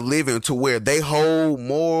way of living to where they whole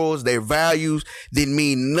morals, their values didn't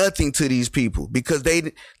mean nothing to these people because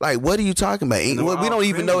they like, what are you talking about? We don't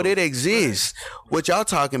even know that exists. What y'all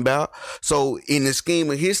talking about? So in the scheme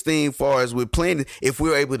of his thing, far as with planning, if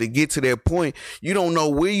we're able to get to that point, you don't know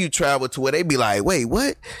where you travel to where they be like, wait,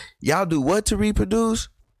 what? Y'all do what to reproduce?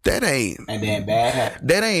 That ain't. And then bad happens.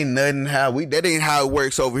 That ain't nothing that ain't how it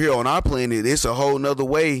works over here on our planet. It's a whole nother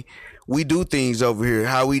way we do things over here,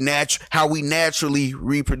 how we naturally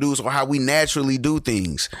reproduce or how we naturally do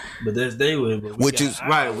things. But that's their way. Which is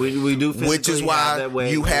right. We do. Which is why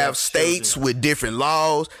you have states with different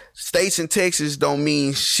laws. States in Texas don't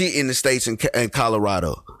mean shit in the states in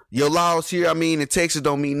Colorado. Your laws here, in Texas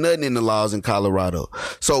don't mean nothing in the laws in Colorado.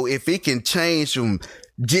 So if it can change from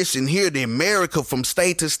just in here, the America from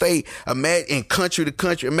state to state, imagine, and country to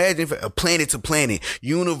country, imagine planet to planet,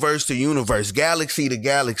 universe to universe, galaxy to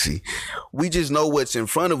galaxy. We just know what's in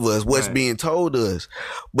front of us, what's being told to us.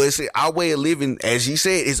 But see, our way of living, as you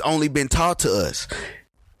said, it's only been taught to us.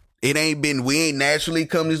 It ain't been, we ain't naturally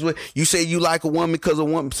come this way. You say you like a woman because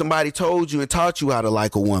somebody told you and taught you how to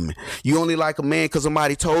like a woman. You only like a man because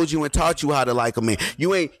somebody told you and taught you how to like a man.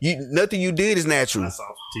 Nothing you did is natural.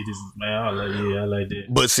 Titties, man, I like that.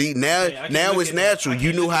 But see, now it's natural.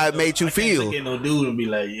 You knew how it made you feel. I can't look at no dude and be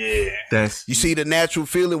like, You see the natural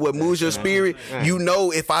feeling, what moves your spirit. You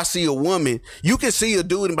know, if I see a woman, you can see a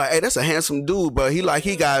dude and be like, hey, that's a handsome dude, but he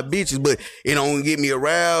got bitches, but it don't get me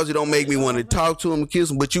aroused. It don't make me want to talk to him and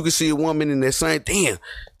kiss him. But you can see a woman in that same, damn,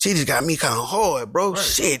 she just got me kind of hard, bro. Right.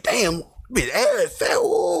 Shit, damn. Bitch, ass fat.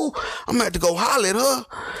 Ooh, I'm gonna have to go holler at her.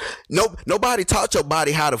 Nobody taught your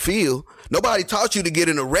body how to feel. Nobody taught you to get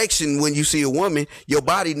an erection when you see a woman. Your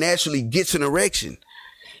body naturally gets an erection.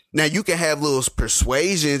 Now you can have little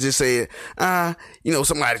persuasions and say,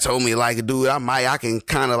 somebody told me like a dude, I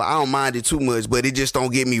don't mind it too much, but it just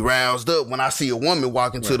don't get me roused up when I see a woman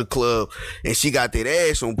walking to the club and she got that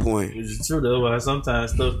ass on point. It's true though, but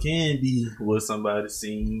sometimes stuff can be what somebody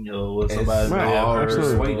seen or what somebody may have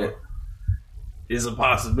heard. It's a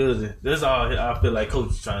possibility. That's all I feel like Coach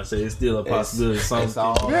is trying to say. It's still a possibility.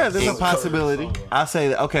 There's a possibility. I say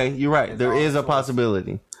that. Okay, you're right. There is a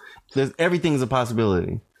possibility. Everything's a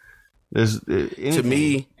possibility. To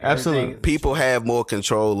me, absolutely, people have more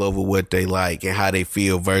control over what they like and how they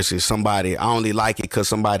feel versus somebody. I only like it because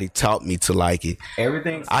somebody taught me to like it.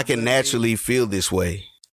 I can naturally feel this way.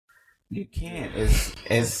 You can't. It's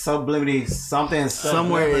subliminally something.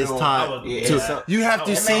 Somewhere is taught. You have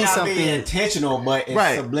to see something intentional, but it's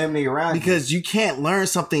subliminally around. Because you can't learn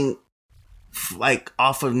something like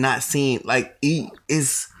off of not seeing. Like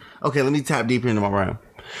is okay. Let me tap deeper into my brain.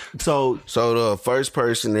 So the first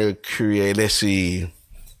person to create, let's see.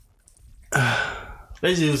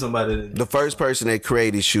 Let's use somebody. The first person that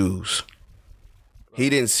created shoes. He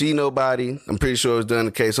didn't see nobody. I'm pretty sure it was done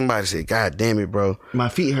the case. Somebody said, God damn it, bro. My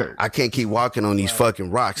feet hurt. I can't keep walking on these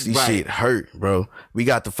fucking rocks. These shit hurt, bro. We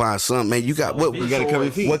got to find something. Man, you got what? You got to cover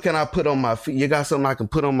your feet. What can I put on my feet? You got something I can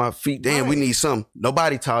put on my feet? Damn, we need something.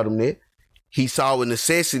 Nobody taught him that. He saw a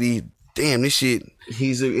necessity. Damn, this shit.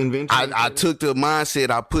 He's an inventor. I took the mindset.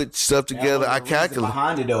 I put stuff together. I calculated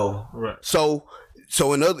behind it though. Right. So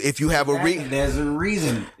if you have there's a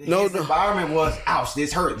reason. No, the environment was, ouch,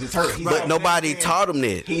 this hurt. But nobody taught him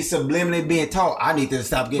that. He's subliminally being taught. I need to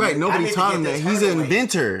stop getting. Right. Nobody taught him that. He's an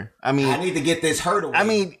inventor. I mean, I need to get this hurt away. I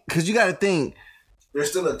mean, because you got to think.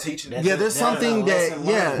 There's still a teaching. There's something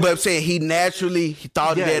that. But I'm saying he naturally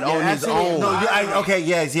thought of that on his own. No,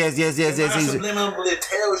 yes. Subliminally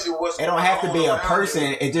tells you what's. It don't have to be a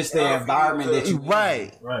person. It's just the environment that you.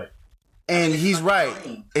 Right. And he's right.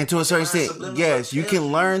 And to a certain extent, yes, you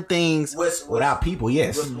can learn things without people,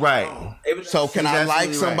 yes. Right. So can I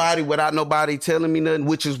like somebody without nobody telling me nothing?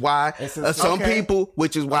 Which is why some people,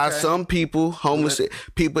 homeless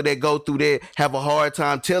people that go through that have a hard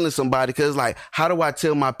time telling somebody because like, how do I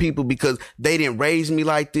tell my people because they didn't raise me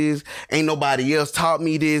like this? Ain't nobody else taught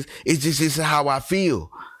me this. It's just how I feel.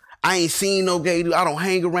 I ain't seen no gay dude. I don't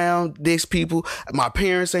hang around these people. My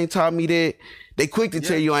parents ain't taught me that. They quick to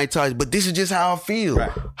tell you I ain't taught you, but this is just how I feel. Right.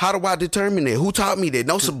 How do I determine that? Who taught me that?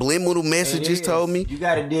 No subliminal messages told me. You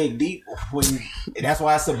got to dig deep. That's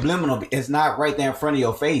why it's subliminal. It's not right there in front of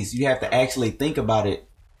your face. You have to actually think about it.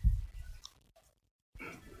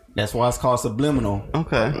 That's why it's called subliminal.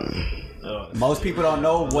 Okay. Most people don't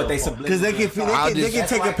know what they subliminal because they can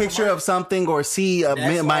take a picture of something or see a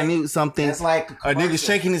minute something. That's like a nigga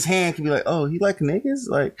shaking his hand can be like, oh, he like niggas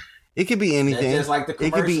like. It could be anything. Just like the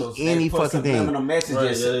commercials. It could be any fucking thing. Subliminal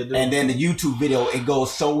messages, and then the YouTube video, it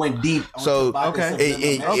goes so in deep. So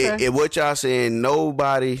and what y'all saying?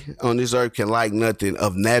 Nobody on this earth can like nothing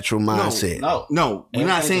of natural mindset. No, we're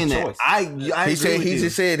not saying that. He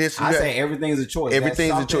just said this. I say everything's a choice.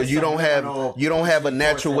 Everything's a choice. You don't have a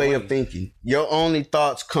natural way of thinking. Your only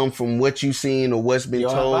thoughts come from what you've seen or what's been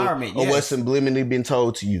told or what's subliminally been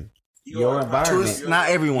told to you. Your environment. Not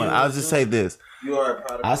everyone. I'll just say this.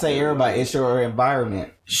 I say everybody. It's your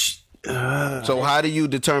environment. So how do you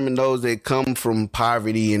determine those that come from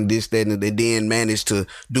poverty and this, that, and they then manage to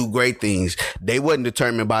do great things? They wasn't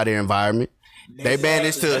determined by their environment. They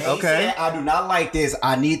managed to. Okay, I do not like this.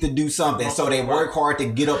 I need to do something. So they work hard to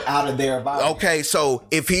get up out of their environment. Okay, so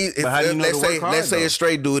if let's say a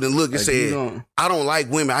straight dude and look and say, I don't like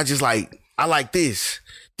women. I like this.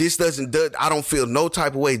 This I don't feel no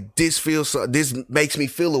type of way. This makes me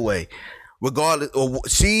feel a way. Regardless, or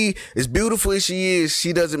she, as beautiful as she is,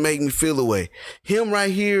 she doesn't make me feel away. Him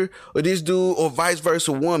right here, or this dude, or vice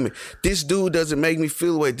versa, woman. This dude doesn't make me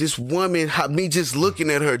feel away. This woman, me just looking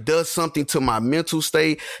at her does something to my mental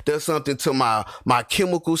state, does something to my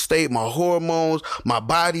chemical state, my hormones, my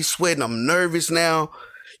body sweating. I'm nervous now.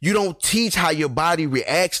 You don't teach how your body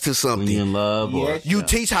reacts to something. When you're in love, or you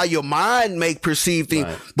teach how your mind make perceive things,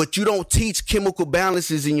 but you don't teach chemical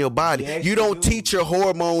balances in your body. You don't teach your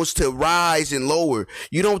hormones to rise and lower.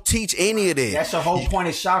 You don't teach any of that. That's the whole point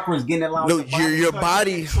of chakras, getting along. No, with your body, your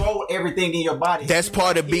body control everything in your body. That's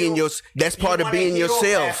part of being your. That's part of being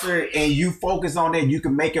yourself. And you focus on that, you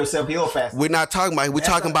can make yourself heal faster. We're not talking about. We're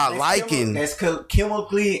talking about liking. That's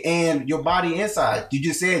chemically and your body inside. You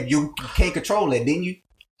just said you can't control it, didn't you?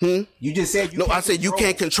 You just said I said you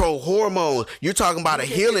can't control hormones. You're talking about a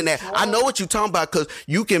healing that. I know what you're talking about, because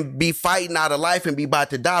you can be fighting out of life and be about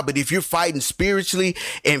to die. But if you're fighting spiritually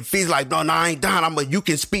and feels like, no, I ain't dying. You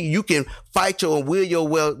can speak. You can fight your and will your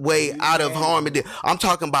way out of harm. I'm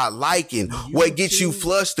talking about liking. What gets you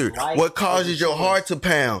flustered? What causes your heart to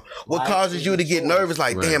pound? What causes you to get nervous?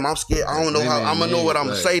 Like, damn, I'm scared. I don't know how I'm gonna know what I'm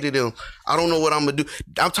gonna say to them. I don't know what I'm gonna do.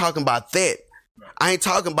 I'm talking about that. I ain't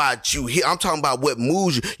talking about you here. I'm talking about what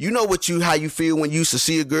moves you. You know how you feel when you used to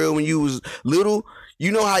see a girl when you was little?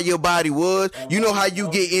 You know how your body was? You know how you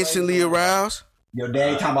get instantly aroused? Your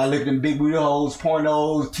daddy talking about looking at big booty holes,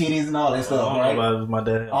 pornos, titties, and all that stuff, right? I don't know about my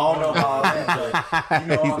dad. I don't know about that, but you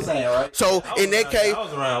know what I'm saying, right? So in that case, I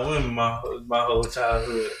was around women my whole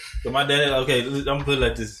childhood. But my dad, okay, I'm gonna put it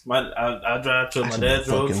like this. I drive truck. My dad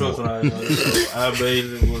drove trucks when I was young. So I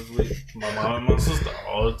basically was with my mom and my sister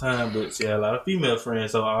all the time. But she had a lot of female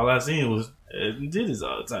friends, so all I seen was titties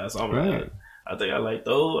all the time. So I'm like, I think I like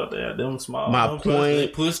those. I think them small. My them point, they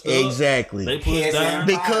pushed up, exactly. They pushed down.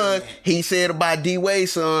 Because he said about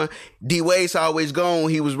D-Wade's son, D-Wade's always gone.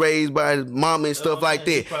 He was raised by his mama and stuff like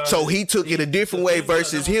that. So he took it a different way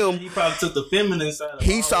versus him. He probably took the feminine side.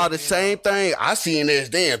 He saw the same thing. I seen this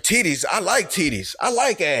damn titties. I like titties. I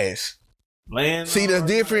like ass. Man, see the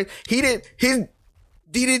difference. He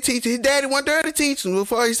didn't teach. His daddy wasn't there to teach him.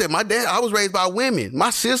 Before he said, "My dad, I was raised by women. My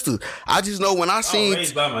sister. I just know when I seen."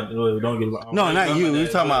 Raised by my, don't get it wrong. No, not you. We were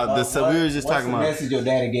talking about this. We were just talking about. What's the message your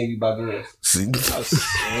daddy gave you about girls?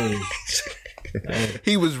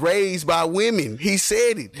 He was raised by women. He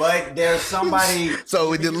said it. But there's somebody.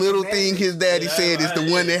 So the little thing his daddy said is the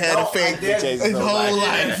one that had affected his whole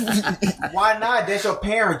life. Why not? That's your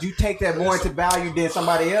parents. You take that more into value than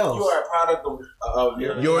somebody else. You are a product of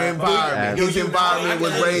your environment. His environment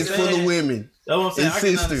was raised full of women. His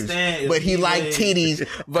sisters, but he liked titties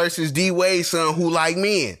versus D-Wade's son who liked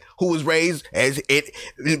men, who was raised as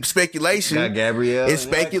in speculation. Got Gabrielle. In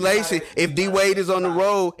speculation, if D-Wade is on the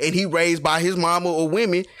road and he raised by his mama or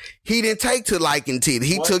women, he didn't take to liking titties.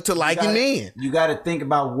 He took to liking men. You got to think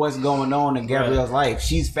about what's going on in Gabrielle's life.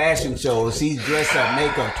 She's fashion shows. She's dressed up,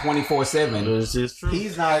 makeup 24/7.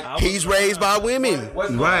 He's not. He's raised by women.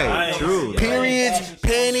 Right. True. Periods,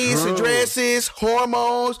 panties, dresses,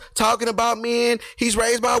 hormones, talking about men. He's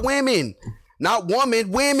raised by women. Not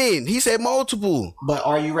women. He said multiple. But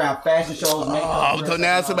are you around fashion shows? Oh, so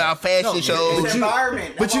now it's about fashion shows. It's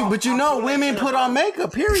environment. But you know, women put on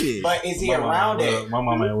makeup. Period. But is he around it? My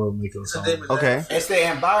mama ain't wear makeup. Okay. It's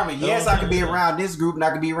the environment. Yes, I could be around this group and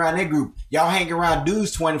I could be around that group. Y'all hang around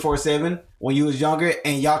dudes 24/7 when you was younger,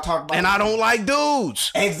 and y'all talk about. And I don't like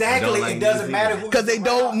dudes. Exactly. It doesn't matter who. Because they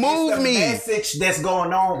don't move me. Message that's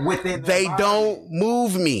going on within. They don't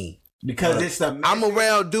move me. Because it's the. I'm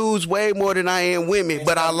around dudes way more than I am women,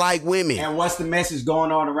 but I like women. And what's the message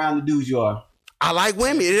going on around the dudes you are? I like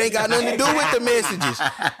women. It ain't got nothing to do with the messages.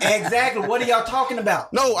 Exactly. What are y'all talking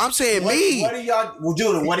about? No, I'm saying me. What are y'all, well,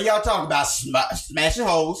 Judah, what are y'all talking about? Smashing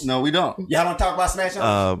hoes? No, we don't. Y'all don't talk about smashing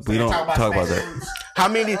hoes? We don't talk about that. How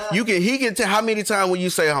many he can tell how many times when you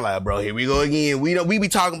say, I'm like, bro, here we go again. We be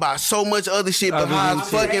talking about so much other shit behind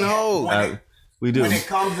fucking hoes. We do. When it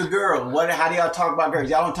comes to girls, how do y'all talk about girls?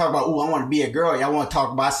 Y'all don't talk about, I want to be a girl. Y'all want to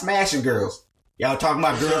talk about smashing girls. Y'all talking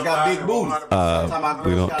about girls got big booties.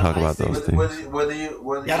 We don't talk about those things.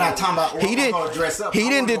 Y'all not talking about he didn't dress up. He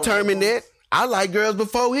didn't determine that. I like girls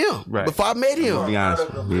before him. Right. Before I met him. To be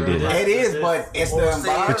honest, we did. It is, but it's the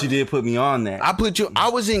environment. But you did put me on that. I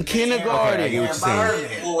was in kindergarten. Okay, I get what you're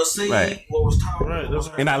saying. What was seen, Right. what was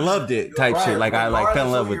taught. And I loved it, type shit. Like I fell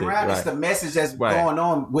in love with it. It's the message that's going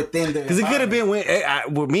on within the. Because it could have been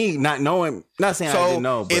with me not knowing. Not saying I didn't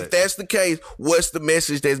know. But if that's the case, what's the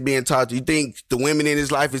message that's being taught to you? Think the women in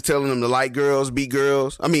his life is telling him to like girls, be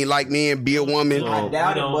girls? I mean, like men, be a woman? I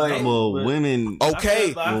doubt it, but women.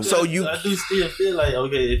 Okay, so you. I do still feel like,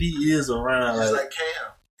 okay, if he is around, Just like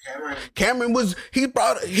Cam. Cameron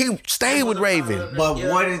he stayed with Raven. But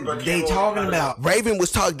what is they talking about? Raven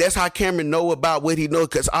was talking. That's how Cameron know about what he know,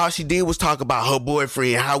 because all she did was talk about her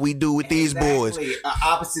boyfriend, how we do with these boys.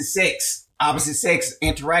 Opposite sex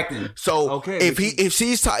interacting. So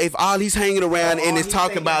if all he's hanging around and is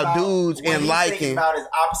talking about dudes and liking about his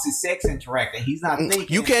opposite sex interacting, he's not thinking.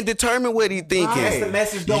 You can't determine what he's thinking. That's the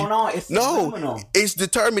message going on. It's subliminal. It's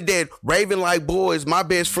determined that Raven like boys. My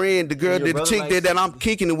best friend, the girl, the chick that I'm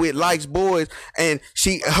kicking it with, likes boys, and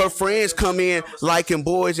her friends come in liking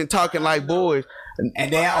boys and talking like boys.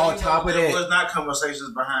 And then on top of that, there was not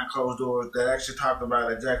conversations behind closed doors that actually talked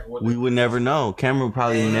about exactly what we would never know. Cameron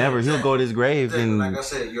probably never. He'll go to his grave and like I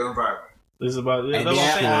said, your environment. This is about and that's what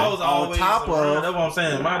I'm saying. I was always that's what I'm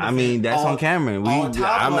saying. I mean, that's on Cameron.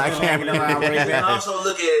 I'm not Cameron. And also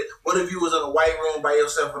look at what if you was in a white room by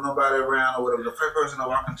yourself with nobody around or whatever. The first person to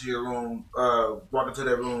walk into your room, walk into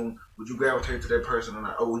that room, would you gravitate to that person or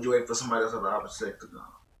not? Or would you wait for somebody else of the opposite sex to go?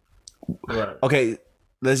 Right. Okay.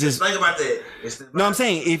 Let's just think about that. No, I'm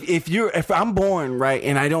saying if I'm born right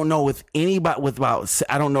and I don't know with anybody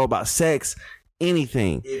I don't know about sex,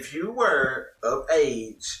 anything. If you were of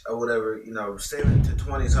age or whatever, 7 to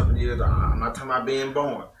 20 something years, I'm not talking about being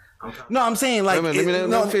born. I'm saying like let me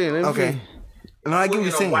finish. Okay. No, I get what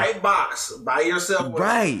you're saying. In a white box by yourself,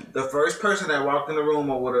 right? The first person that walked in the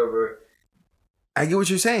room or whatever. I get what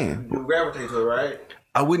you're saying. You gravitate to it, right?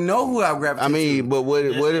 I wouldn't know who I gravitate. I mean, but what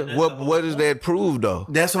does that prove though?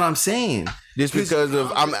 That's what I'm saying. Just because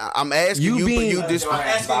of I'm asking you this. I'm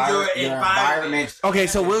asking your environment. Okay,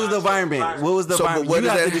 so what was the environment? What was the environment? What you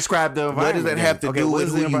does have that to describe the What environment? does that have to do with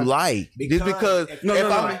who you like? Just because if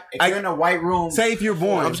you're in a white room, say if you're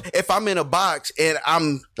born, if I'm in a box and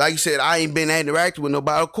I'm like you said, I ain't been interacting with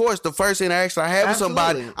nobody. Of course, the first interaction I have with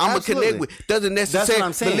somebody, I'm gonna connect with. Doesn't necessarily. That's what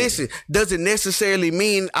I'm saying. But listen, doesn't necessarily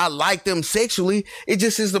mean I like them sexually. It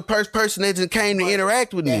just is the first person that just came to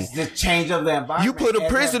interact with me. It's the change of the environment. You put a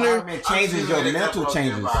prisoner. Changes your mental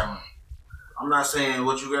changes. I'm not saying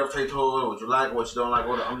what you gravitate toward, what you like, what you don't like.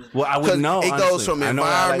 Well, I would know. It goes from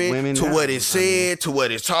environment to what it said, to what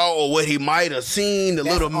it's taught, or what he might have seen, the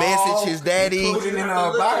little message his daddy. Including in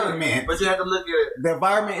the environment. But you have to look at the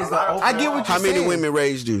environment. Is I get what you're saying. How many women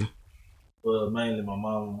raised you? Well, mainly my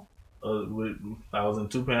mom. I was in a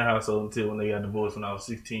 2-parent household until when they got divorced when I was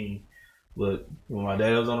 16. But when my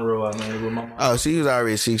dad was on the road, I mainly with my mom. Oh, so he was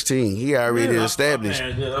already 16. He already established.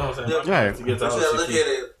 But you have to look at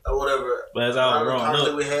it or whatever. But as I was growing up,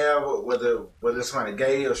 that we have, whether it's somebody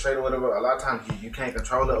gay or straight or whatever, a lot of times you can't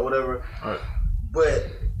control it or whatever. Right.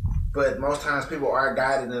 But most times people are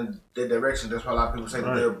guided in the direction. That's why a lot of people say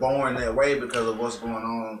that they're born that way because of what's going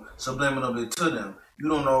on subliminally to them.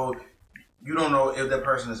 You don't know if that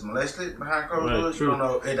person is molested behind closed doors. True. You don't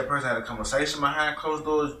know if that person had a conversation behind closed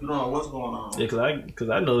doors. You don't know what's going on. Yeah, because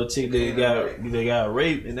I know a chick that got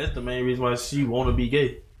raped, and that's the main reason why she want to be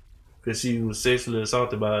gay. Because she was sexually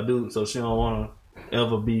assaulted by a dude, so she don't want to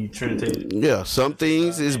ever be trinitated. Yeah, some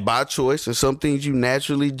things is by choice, and some things you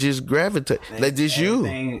naturally just gravitate. That's just you.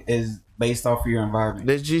 Everything is based off of your environment.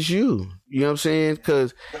 That's just you. You know what I'm saying?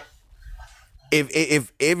 Because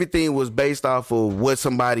if everything was based off of what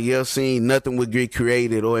somebody else seen, nothing would get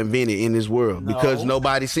created or invented in this world because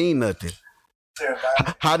nobody seen nothing.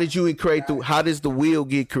 How did you create how does the wheel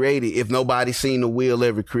get created if nobody seen the wheel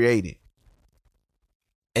ever created?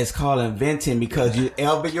 It's called inventing because you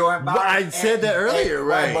elevate your environment. I said that earlier,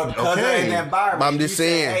 right? But because of the environment, but I'm just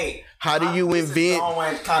saying, how do you invent?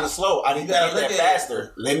 Going kind of slow. I need to get that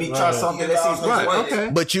faster. Let me try something that seems right. Okay.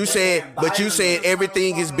 But you said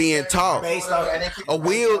everything is being taught. A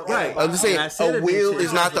wheel, I'm just saying, a wheel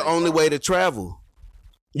is not the only way to travel.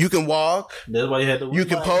 You can walk. That's why you had to. You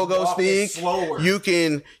can pogo stick.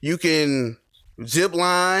 You can zip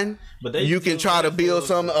line. But you can try to build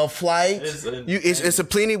a flight. It's a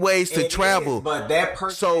plenty ways to travel. But that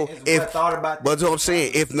person thought about. But what I'm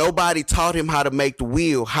saying, if nobody taught him how to make the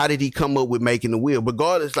wheel, how did he come up with making the wheel?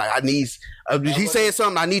 Regardless, like he said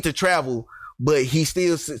something. I need to travel, but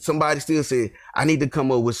somebody still said I need to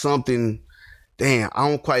come up with something. Damn, I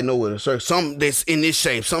don't quite know what a circle. Something that's in this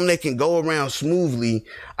shape, something that can go around smoothly.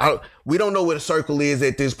 We don't know what a circle is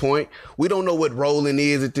at this point. We don't know what rolling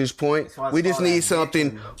is at this point. We just need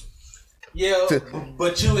something. Yeah,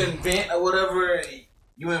 but you invent or whatever.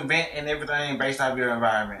 You invent and everything based off your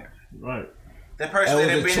environment. Right. The person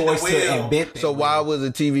that invented the wheel. So why was a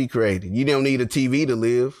TV created? You don't need a TV to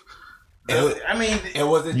live. It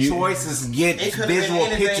was a choice to get visual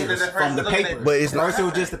pictures from the paper, but it's not.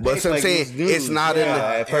 Just the paper. But I'm saying it's not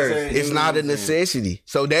it's not a necessity.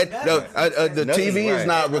 So that the TV is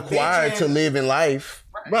not required to live in life.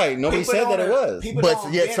 Right. Nobody People said don't- that it was. people But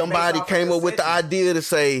don't yet invent somebody based off came up with the necessity. idea to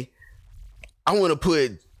say, I want to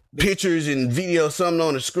put pictures and video something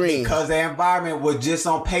on the screen. Because the environment was just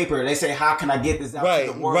on paper. They say, how can I get this out Right,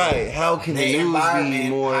 to the world? right. How can the news be environment,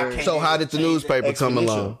 more- how can So you how did the change newspaper come exponential?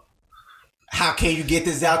 along? How can you get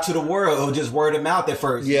this out to the world? Or just word of mouth at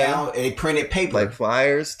first. Yeah. Now they printed paper. Like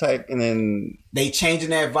flyers type, and then They changing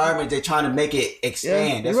the environment. They're trying to make it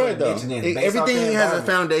expand. That's you're what right the though. mention is. Based off Everything the has a environment.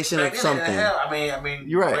 foundation of Back then, something. hell, I mean,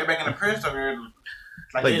 You're right. way back in the Princeton era,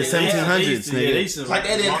 Like the 1700s, nigga. like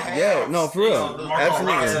they didn't have. Yeah, no, for real.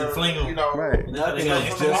 Absolutely. Fling 'em. You know, Right. Nothing They is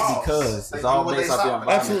got just because. They It's do all what they based off the saw.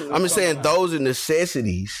 environment. Absolutely. I'm just saying those are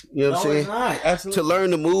necessities. You know what I'm No, it's saying? not. Absolutely. To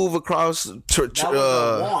learn to move across. That was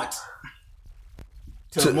a want.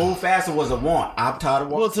 To move faster was a want. I'm tired of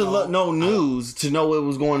Well, walking. to know news, to know what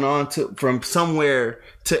was going on, to from somewhere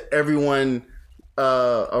to everyone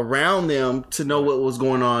around them, to know what was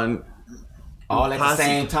going on. all at the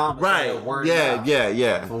same time. Right. Word Yeah, out. yeah,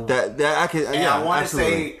 yeah. That I can. And Yeah, I want to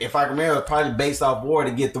absolutely. say, if I can remember, probably based off war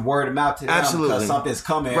to get the word of mouth to them Absolutely. because something's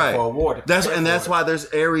coming Right. for a war. to That's prepare and for that's it. why there's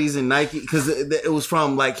Aries and Nike, because it was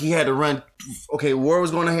from like he had to run. Okay, war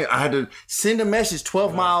was going on here. I had to send a message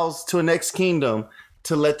 12 miles to a next kingdom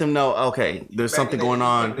to let them know. Okay, there's something going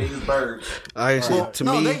on. They use birds. I said to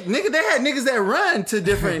No, me, they had niggas that run to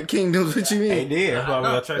different kingdoms. What you mean? They did. That's why we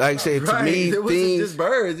got like I said, to Right, me, it wasn't things just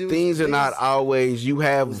birds. It was things are not always. You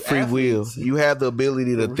have free will. athletes. You have the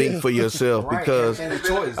ability to think for yourself Right, because and the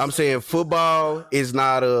choice. I'm saying football is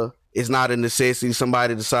not a. It's not a necessity.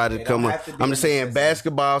 Somebody decided to It come don't up. have to be I'm a just saying necessity.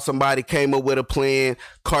 basketball. Somebody came up with a plan.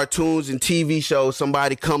 Cartoons and TV shows.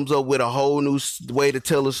 Somebody comes up with a whole new way to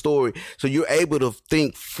tell a story. So you're able to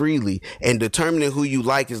think freely, and determining who you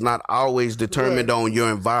like is not always determined on your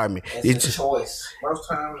environment. It's It's a just, choice. Most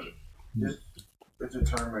times, it's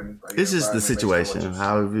determined. By It's your just the environment based on what situation. you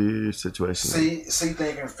How your situation. see,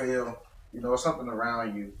 think, and feel. You know, something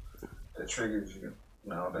around you that triggers you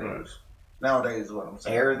nowadays. Nowadays is what I'm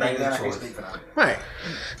saying. Everything Back then, is I can't choice. speak for nowadays. Right.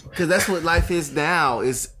 Because that's what life is now,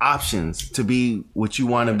 is options to be what you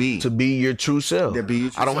want to be. to be your true self. To be your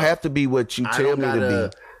true I don't self. have to be what you I tell don't me to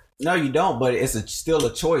gotta- be. No, you don't. But it's still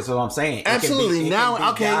a choice. Is what I'm saying. It can be- Absolutely. it can Now, be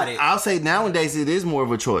okay, guided. I'll say nowadays it is more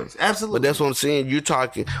of a choice. Absolutely. But that's what I'm saying. You're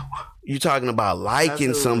talking about liking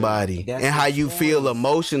Absolutely. somebody That's and how the you feel choice.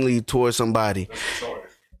 emotionally towards somebody.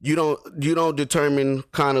 You don't determine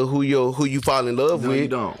kind of who you fall in love No, with. you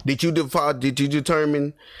don't. Did you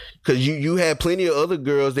determine? Because you had plenty of other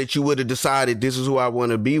girls that you would have decided this is who I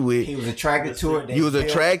want to be with. He was attracted to her. They You was built-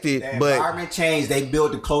 attracted, the but- environment changed. They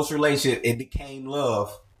built a close relationship. It became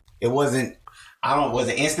love. It wasn't. Was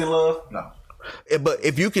it instant love? No. But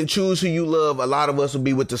if you can choose who you love, a lot of us will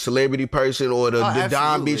be with the celebrity person or the dime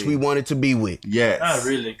absolutely. bitch we wanted to be with. yes. Not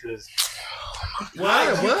really, because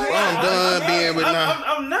I'm done being with now.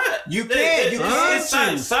 I'm not. You can. You can It's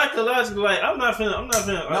choose. psychologically. Like I'm not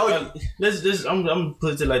finna. No, Let's. I'm gonna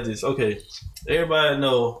put it like this. Okay, everybody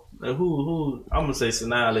know who. I'm gonna say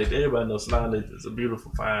Sanaa Lathan. Everybody knows Sanaa Lathan is a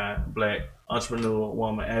beautiful, fine black entrepreneur,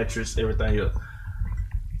 woman, actress, everything else.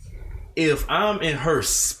 If I'm in her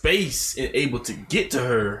space and able to get to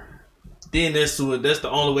her, then that's the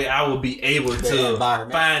only way I will be able to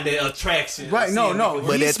environment. find that attraction. Right, no.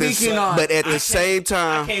 But He's speaking on. but at the I same I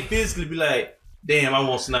time, can't physically be like, damn, I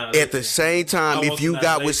want Sanaa. at the same time, I if want you Sanaa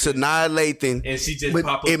got with Lathan. Sanaa Lathan, and she just but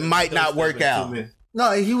pop up it and might do not stuff work in 2 out. minutes.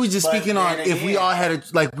 No, he was just But speaking on then if we again- all had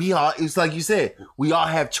it's like you said, we all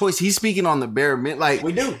have choice. He's speaking on the bare minimum. Like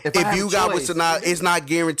We do. I if have you got with choice- Sanaa, it's not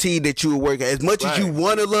guaranteed that you will work out. As much as you Right.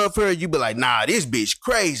 want to love her, you be like, nah, this bitch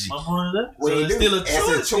crazy. I'm on that. Well, So you it's do. still a It's a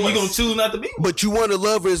choice. So you choice. gonna choose not to be one. But you want to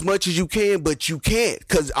love her as much as you can, but you can't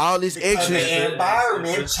because all this extra. The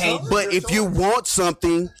environment changes. But if you want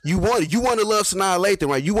something, you want it. You want to love Sanaa Lathan,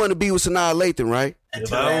 right? You want to be with Sanaa Lathan, right?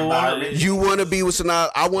 If I don't want it, You want to be with Sanaa.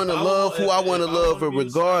 I want to love who I want to love her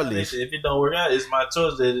regardless. If it don't work out, it's my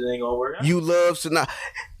choice that it ain't gonna work out. You love Sanaa.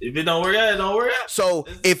 If it don't work out, it don't work out. So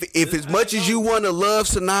if as much as you want to love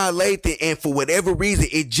Sanaa Lathan and for whatever reason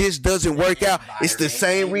it just doesn't work out, it's the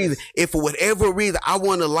same reason. If for whatever reason I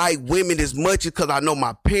want to like women as much as because I know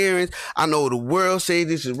my parents, I know the world say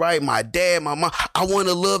this is right, my dad, my mom, I want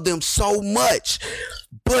to love them so much,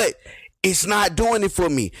 but it's not doing it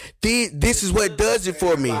for me. This is what does it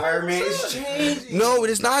for me. environment is changing. No,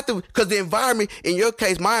 it's not because the environment, in your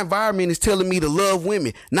case, my environment is telling me to love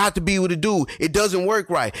women, not to be with a dude. It doesn't work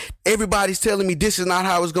right. Everybody's telling me this is not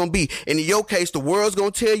how it's going to be. And in your case, the world's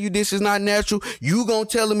going to tell you this is not natural. You going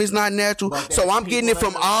to tell them it's not natural. But So there's I'm getting it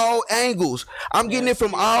people from that- all angles. I'm getting it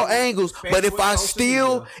from all angles. But if I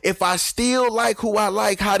still like who I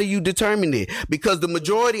like, how do you determine it? Because the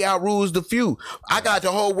majority outrules the few. I got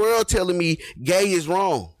the whole world telling telling me gay is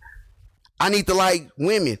wrong. I need to like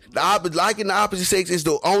women. Liking the opposite sex is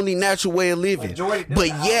the only natural way of living. But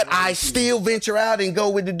yet I still venture out and go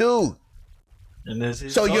with the dude.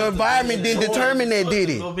 So your environment didn't determine that, did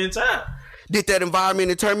it? Did that environment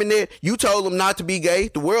determine that? You told them not to be gay.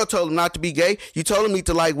 The world told them not to be gay. You told them need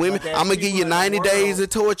to like women. I'm going to give you 90 days of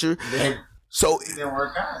torture. So it didn't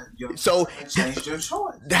work out. So changed your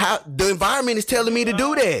choice. The environment is telling me to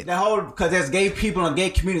do that. The whole because there's gay people and gay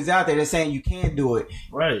communities out there. They're saying you can't do it.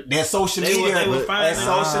 Right. There's social media. There's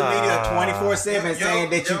social media 24/7 saying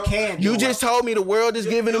that you can. You just told me the world is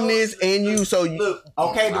giving them this, and you. So you.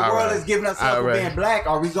 Okay, the world is giving us stuff for being black.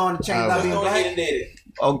 Are we going to change not being black?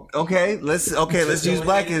 Okay, let's use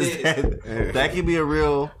black as that. That could be a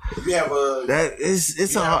real. You have a that is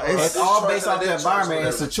it's all based off the environment.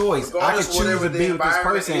 It's a choice. I can choose to be with this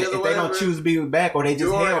person. If they don't choose to be back, or they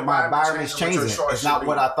just hell, my environment's changing. It's not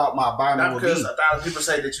what I thought my environment would be. Because 1,000 people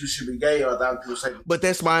say that you should be gay, or 1,000 people say. But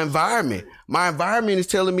that's my environment. My environment is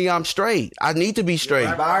telling me I'm straight. I need to be straight.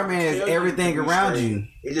 Your environment is everything around you.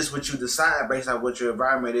 It's just what you decide based on what your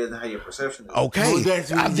environment is and how your perception is. Okay,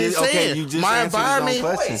 I'm just saying. My environment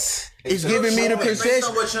is giving me the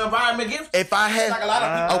perception. What your environment gives. If I had, like a lot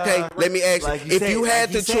of people. Okay, let me ask you. If you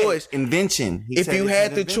had the choice, invention. If you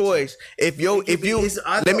had the choice, let me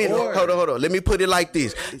hold on. Let me put it like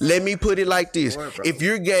this. If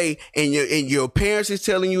you're gay and your parents is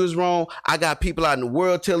telling you it's wrong, I got people out in the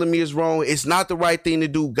world telling me it's wrong. It's not the right thing to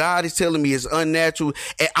do. God is telling me it's unnatural.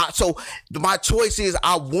 And so my choice is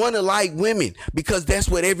I want to like women because that's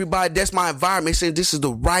what that's my environment saying this is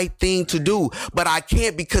the right thing to do. But I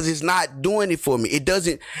can't because it's not doing it for me. It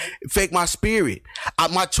doesn't affect my spirit.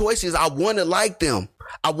 My choice is I want to like them.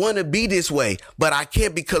 I want to be this way, but I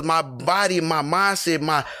can't because my body and my mindset,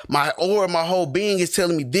 my aura, my whole being is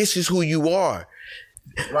telling me this is who you are.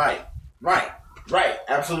 Right.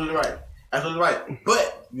 Absolutely right.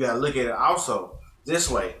 But you gotta look at it also this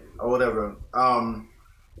way or whatever.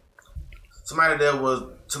 Somebody that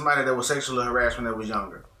was sexually harassed when they was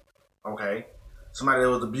younger. Okay. Somebody that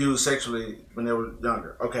was abused sexually when they were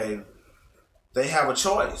younger. Okay. They have a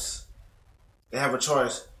choice.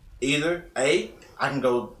 Either A, I can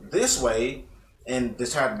go this way and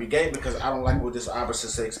decide to be gay because I don't like what this opposite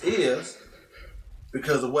sex is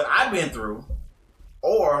because of what I've been through,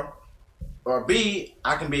 or B,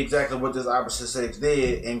 I can be exactly what this opposite sex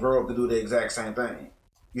did and grow up to do the exact same thing.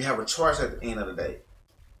 You have a choice at the end of the day.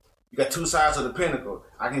 You got two sides of the pinnacle.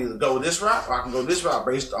 I can either go this route or I can go this route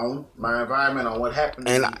based on my environment, on what happened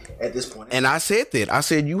to me at this point. And I said that. I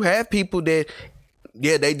said you have people that,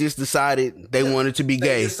 yeah, they just decided they wanted to be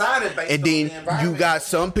gay. And then you got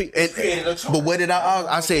some people. But what did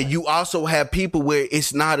I said you also have people where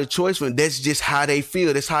it's not a choice for them. That's just how they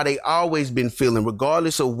feel. That's how they always been feeling,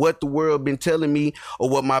 regardless of what the world been telling me or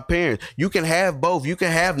what my parents. You can have both. You can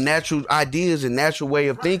have natural ideas and natural way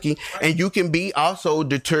of thinking, and you can be also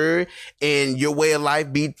deterred and your way of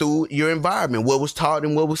life be through your environment, what was taught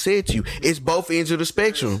and what was said to you. It's both ends of the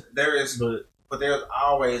spectrum. But there's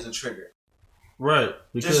always a trigger. Right,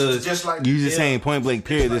 because just like you just saying point blank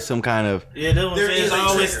period. There's some kind of there is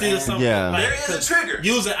always still something. Yeah, like, there is a trigger.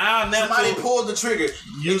 Using our natural. Somebody pulled the trigger.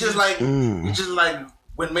 It's just like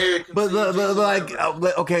when Mary. But like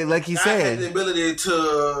okay, like you said, had the ability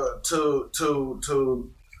to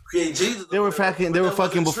create Jesus. They were fucking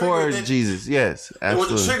before Jesus. Yes, absolutely.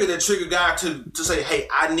 It was a trigger that triggered God to say, "Hey,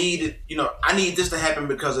 I need this to happen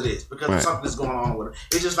because of this, because of something that's going on with it."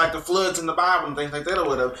 It's just like the floods in the Bible and things like that or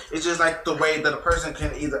whatever. It's just like the way that a person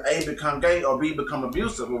can either A, become gay, or B, become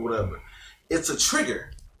abusive or whatever. It's a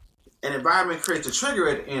trigger. An environment creates a trigger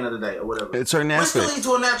at the end of the day or whatever. It's certain aspects. Which can lead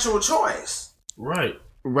to a natural choice. Right.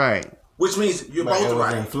 Which means you're both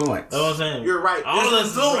right. Influence. That's what I'm saying. You're right.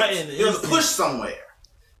 There's influence. There's a push somewhere.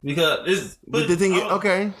 Because but the thing is,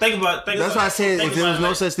 okay. That's why I said if there was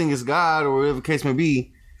no such thing as God or whatever the case may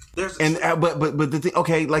be, but the thing,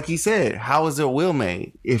 okay, like you said, how is there a will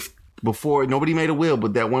made if before nobody made a will,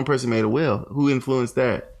 but that one person made a will? Who influenced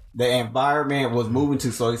that? The environment was moving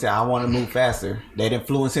to, so he said, "I want to move faster." That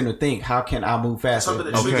influenced him to think, "How can I move faster?"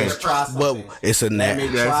 Okay, well, it's a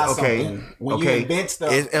When you invent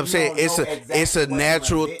stuff, I'm saying it's a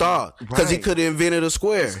natural thought because he could have invented a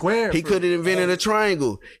square. He could have invented a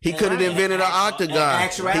triangle. He could have invented an octagon.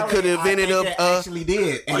 He could have invented actually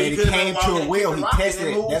did, and then it came to a will. He tested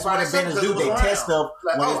it. That's what inventors do. They test stuff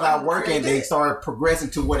when it's not working. They start progressing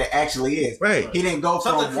to what it actually is. Right. He didn't go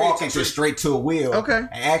from walking to straight to a will. Okay.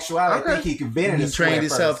 I think he invented He trained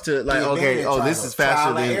himself to like, okay, this is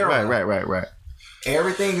faster than right.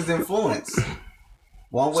 Everything is influence.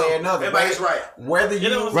 One way or another. Everybody's right. Whether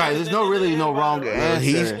you there's no wrong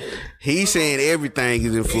answer. He's saying everything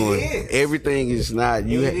is influence. It is. Everything is not.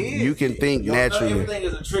 You It is. you can think naturally Everything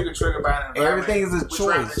is a trigger by an environment. Everything is a Which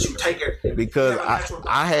route choice. that you take it. because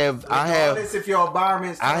I have Regardless if your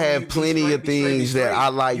environment's I telling you have be plenty straight, of be straight, be things that straight, I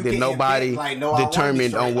like you that can nobody invent, like, no, I wanna be determined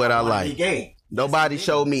straight, on what I wanna be like. gay. Nobody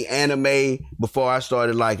showed me anime before I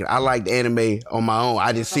started liking. I liked anime on my own.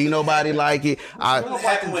 I didn't see nobody like it. I'm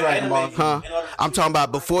talking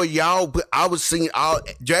about before y'all. I was seeing all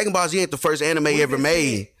Dragon Ball Z ain't the first anime ever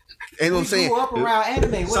made. You know what I'm saying? Grew up around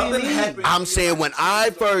anime. What do you mean? happened. I'm saying when I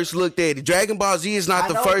first looked at it, Dragon Ball Z is not I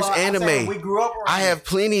the know, first but I'm saying anime. we grew up around I have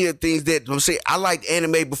plenty of things that I'm saying. I liked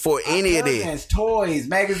anime before any of that. Cousins, toys,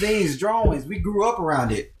 magazines, drawings. We grew up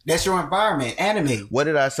around it. That's your environment. Anime. What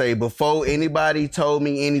did I say? Before anybody told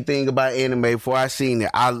me anything about anime, before I seen it,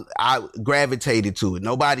 I gravitated to it.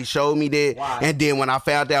 Nobody showed me that. Why? And then when I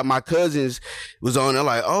found out my cousins was on it,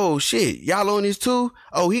 like, oh shit, y'all on this too?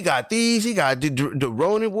 Oh, he got these. He got the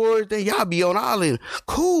Ronin Warriors thing. Y'all be on all in.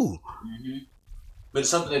 Cool. But it's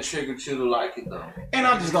something that triggered you to like it though. And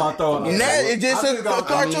I'm just gonna throw it. That it's just a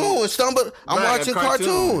cartoon. I'm Right, watching a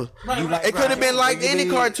cartoon. cartoons. It could have been like any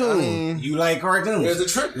cartoon. You like cartoons? There's a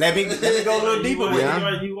trick. Let me go a little deeper with Yeah.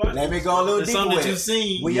 it. Let me go a little It's deeper something with that it. you've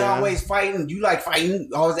seen. We Yeah. always fighting. You like fighting.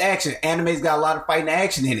 Always action. Anime's got a lot of fighting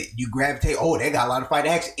action in it. You gravitate. Oh, they got a lot of fighting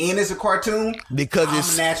action. And it's a cartoon. Because I'm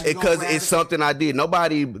it's naturally gonna because gravitate. it's something I did.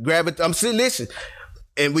 Nobody gravitated. I'm saying, listen,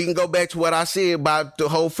 and we can go back to what I said about the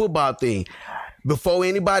whole football thing. Before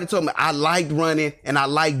anybody told me, I liked running and I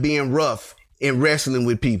liked being rough and wrestling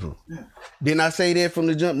with people. Didn't I say that from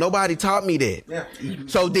the jump? Nobody taught me that.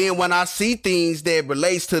 So then when I see things that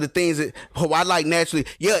relates to the things that I like naturally,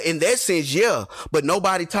 yeah, in that sense, yeah. But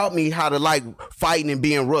nobody taught me how to like fighting and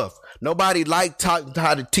being rough. Nobody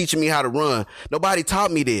teaching me how to run. Nobody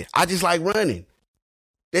taught me that. I just like running.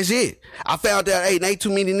 That's it. I found out, hey, ain't too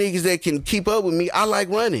many niggas that can keep up with me. I like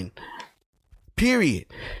running. Period.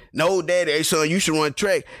 No, daddy, hey, son, you should run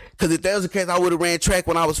track. Because if that was the case, I would have ran track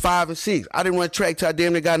when I was 5 and 6. I didn't run track till I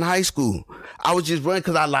damn near got in high school. I was just running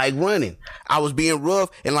because I like running. I was being rough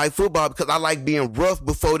and like football because I like being rough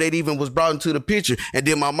before that even was brought into the picture. And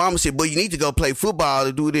then my mama said, boy, you need to go play football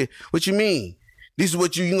to do this. What you mean? This is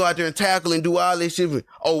what you can go out there and tackle and do all this shit.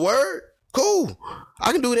 Oh, word? Cool.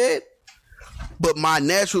 I can do that. But my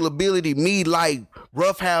natural ability, me like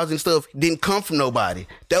roughhousing stuff, didn't come from nobody.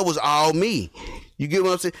 That was all me. You get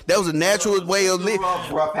what I'm saying? That was a natural way of living.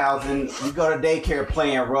 Roughhousing. We go to daycare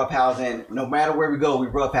playing roughhousing. No matter where we go, we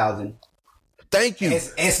roughhousing. Thank you.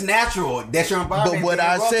 It's natural. That's your environment. But what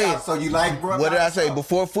I say, so you like roughhousing. what did I say?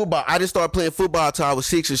 Before football, I didn't start playing football till I was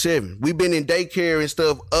 6 or 7. We've been in daycare and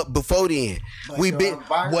stuff up before then. But your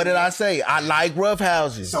environment- What did I say? I like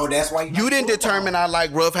roughhousing. So that's why You like didn't football. determine I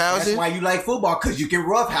like That's roughhousing. why you like football, because you can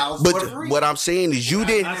roughhouse for But free. what I'm saying is you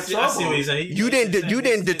didn't. I see what he's saying. You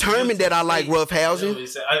didn't determine that I like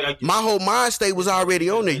roughhousing. My whole mind state was already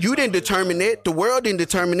on there. You didn't determine that. The world didn't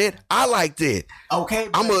determine that. I liked it. Okay,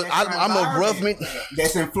 but I'm a that's your rough man. environment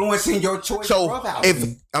that's influencing your choice. So of roughhousing.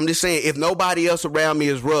 if I'm just saying, if nobody else around me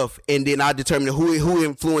is rough, and then I determine who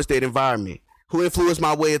influenced that environment, who influenced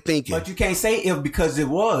my way of thinking. But you can't say if because it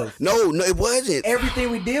was. No, it wasn't.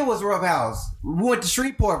 Everything we did was roughhouse. We went to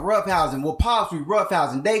Shreveport, roughhousing. With Pops, we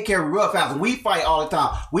roughhousing. Daycare, we roughhousing. We fight all the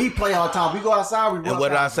time. We play all the time. We go outside, we roughhousing. And what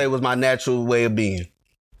did I say was my natural way of being?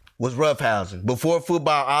 Was roughhousing. Before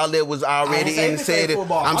football, all that was already in said it.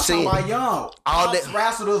 I'm saying talking about young. all Pops that-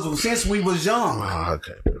 wrestled us since we was young. Oh,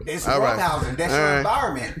 okay. It's All right. roughhousing. That's All your right.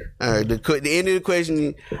 environment. All right. The end of the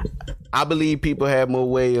question, I believe people have more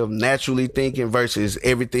way of naturally thinking versus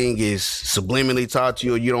everything is subliminally taught to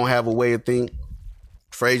you or you don't have a way of thinking.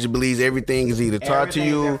 Frazier believes everything is either taught to Everything's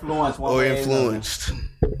you influenced one or way or influenced.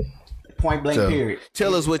 Point blank, So, period.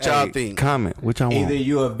 tell us what y'all Hey, think. Comment. What y'all Either want?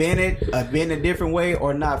 you have been a different way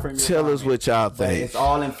or not from your Tell us environment. what y'all But think. it's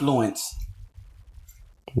all influence.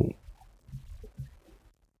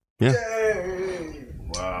 Yeah.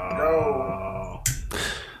 Wow.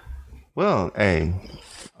 Well, hey,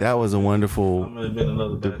 that was a wonderful I'm gonna admit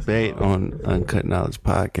another debate on Uncut Knowledge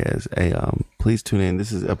Podcast. Hey, please tune in.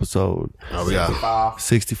 This is episode Oh, we got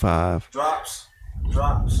 65. Drops.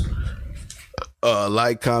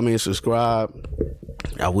 like, comment, subscribe.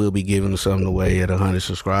 I will be giving something away at 100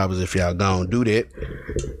 subscribers if y'all gonna do that.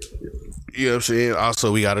 You know what I'm saying?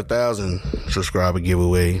 Also, we got 1,000 subscriber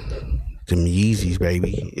giveaway. Them Yeezys,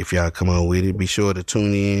 baby. If y'all come on with it, be sure to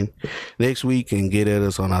tune in next week and get at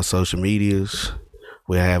us on our social medias.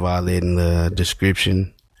 We'll have all that in the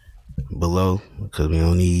description below because we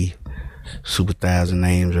don't need super 1,000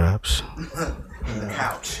 name drops. The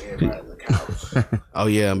couch. Everybody, the couch. Oh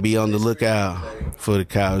yeah, and be on the lookout for the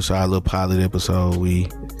couch, our little pilot episode we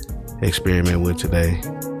experiment with today.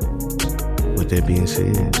 with that being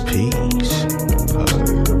said, peace.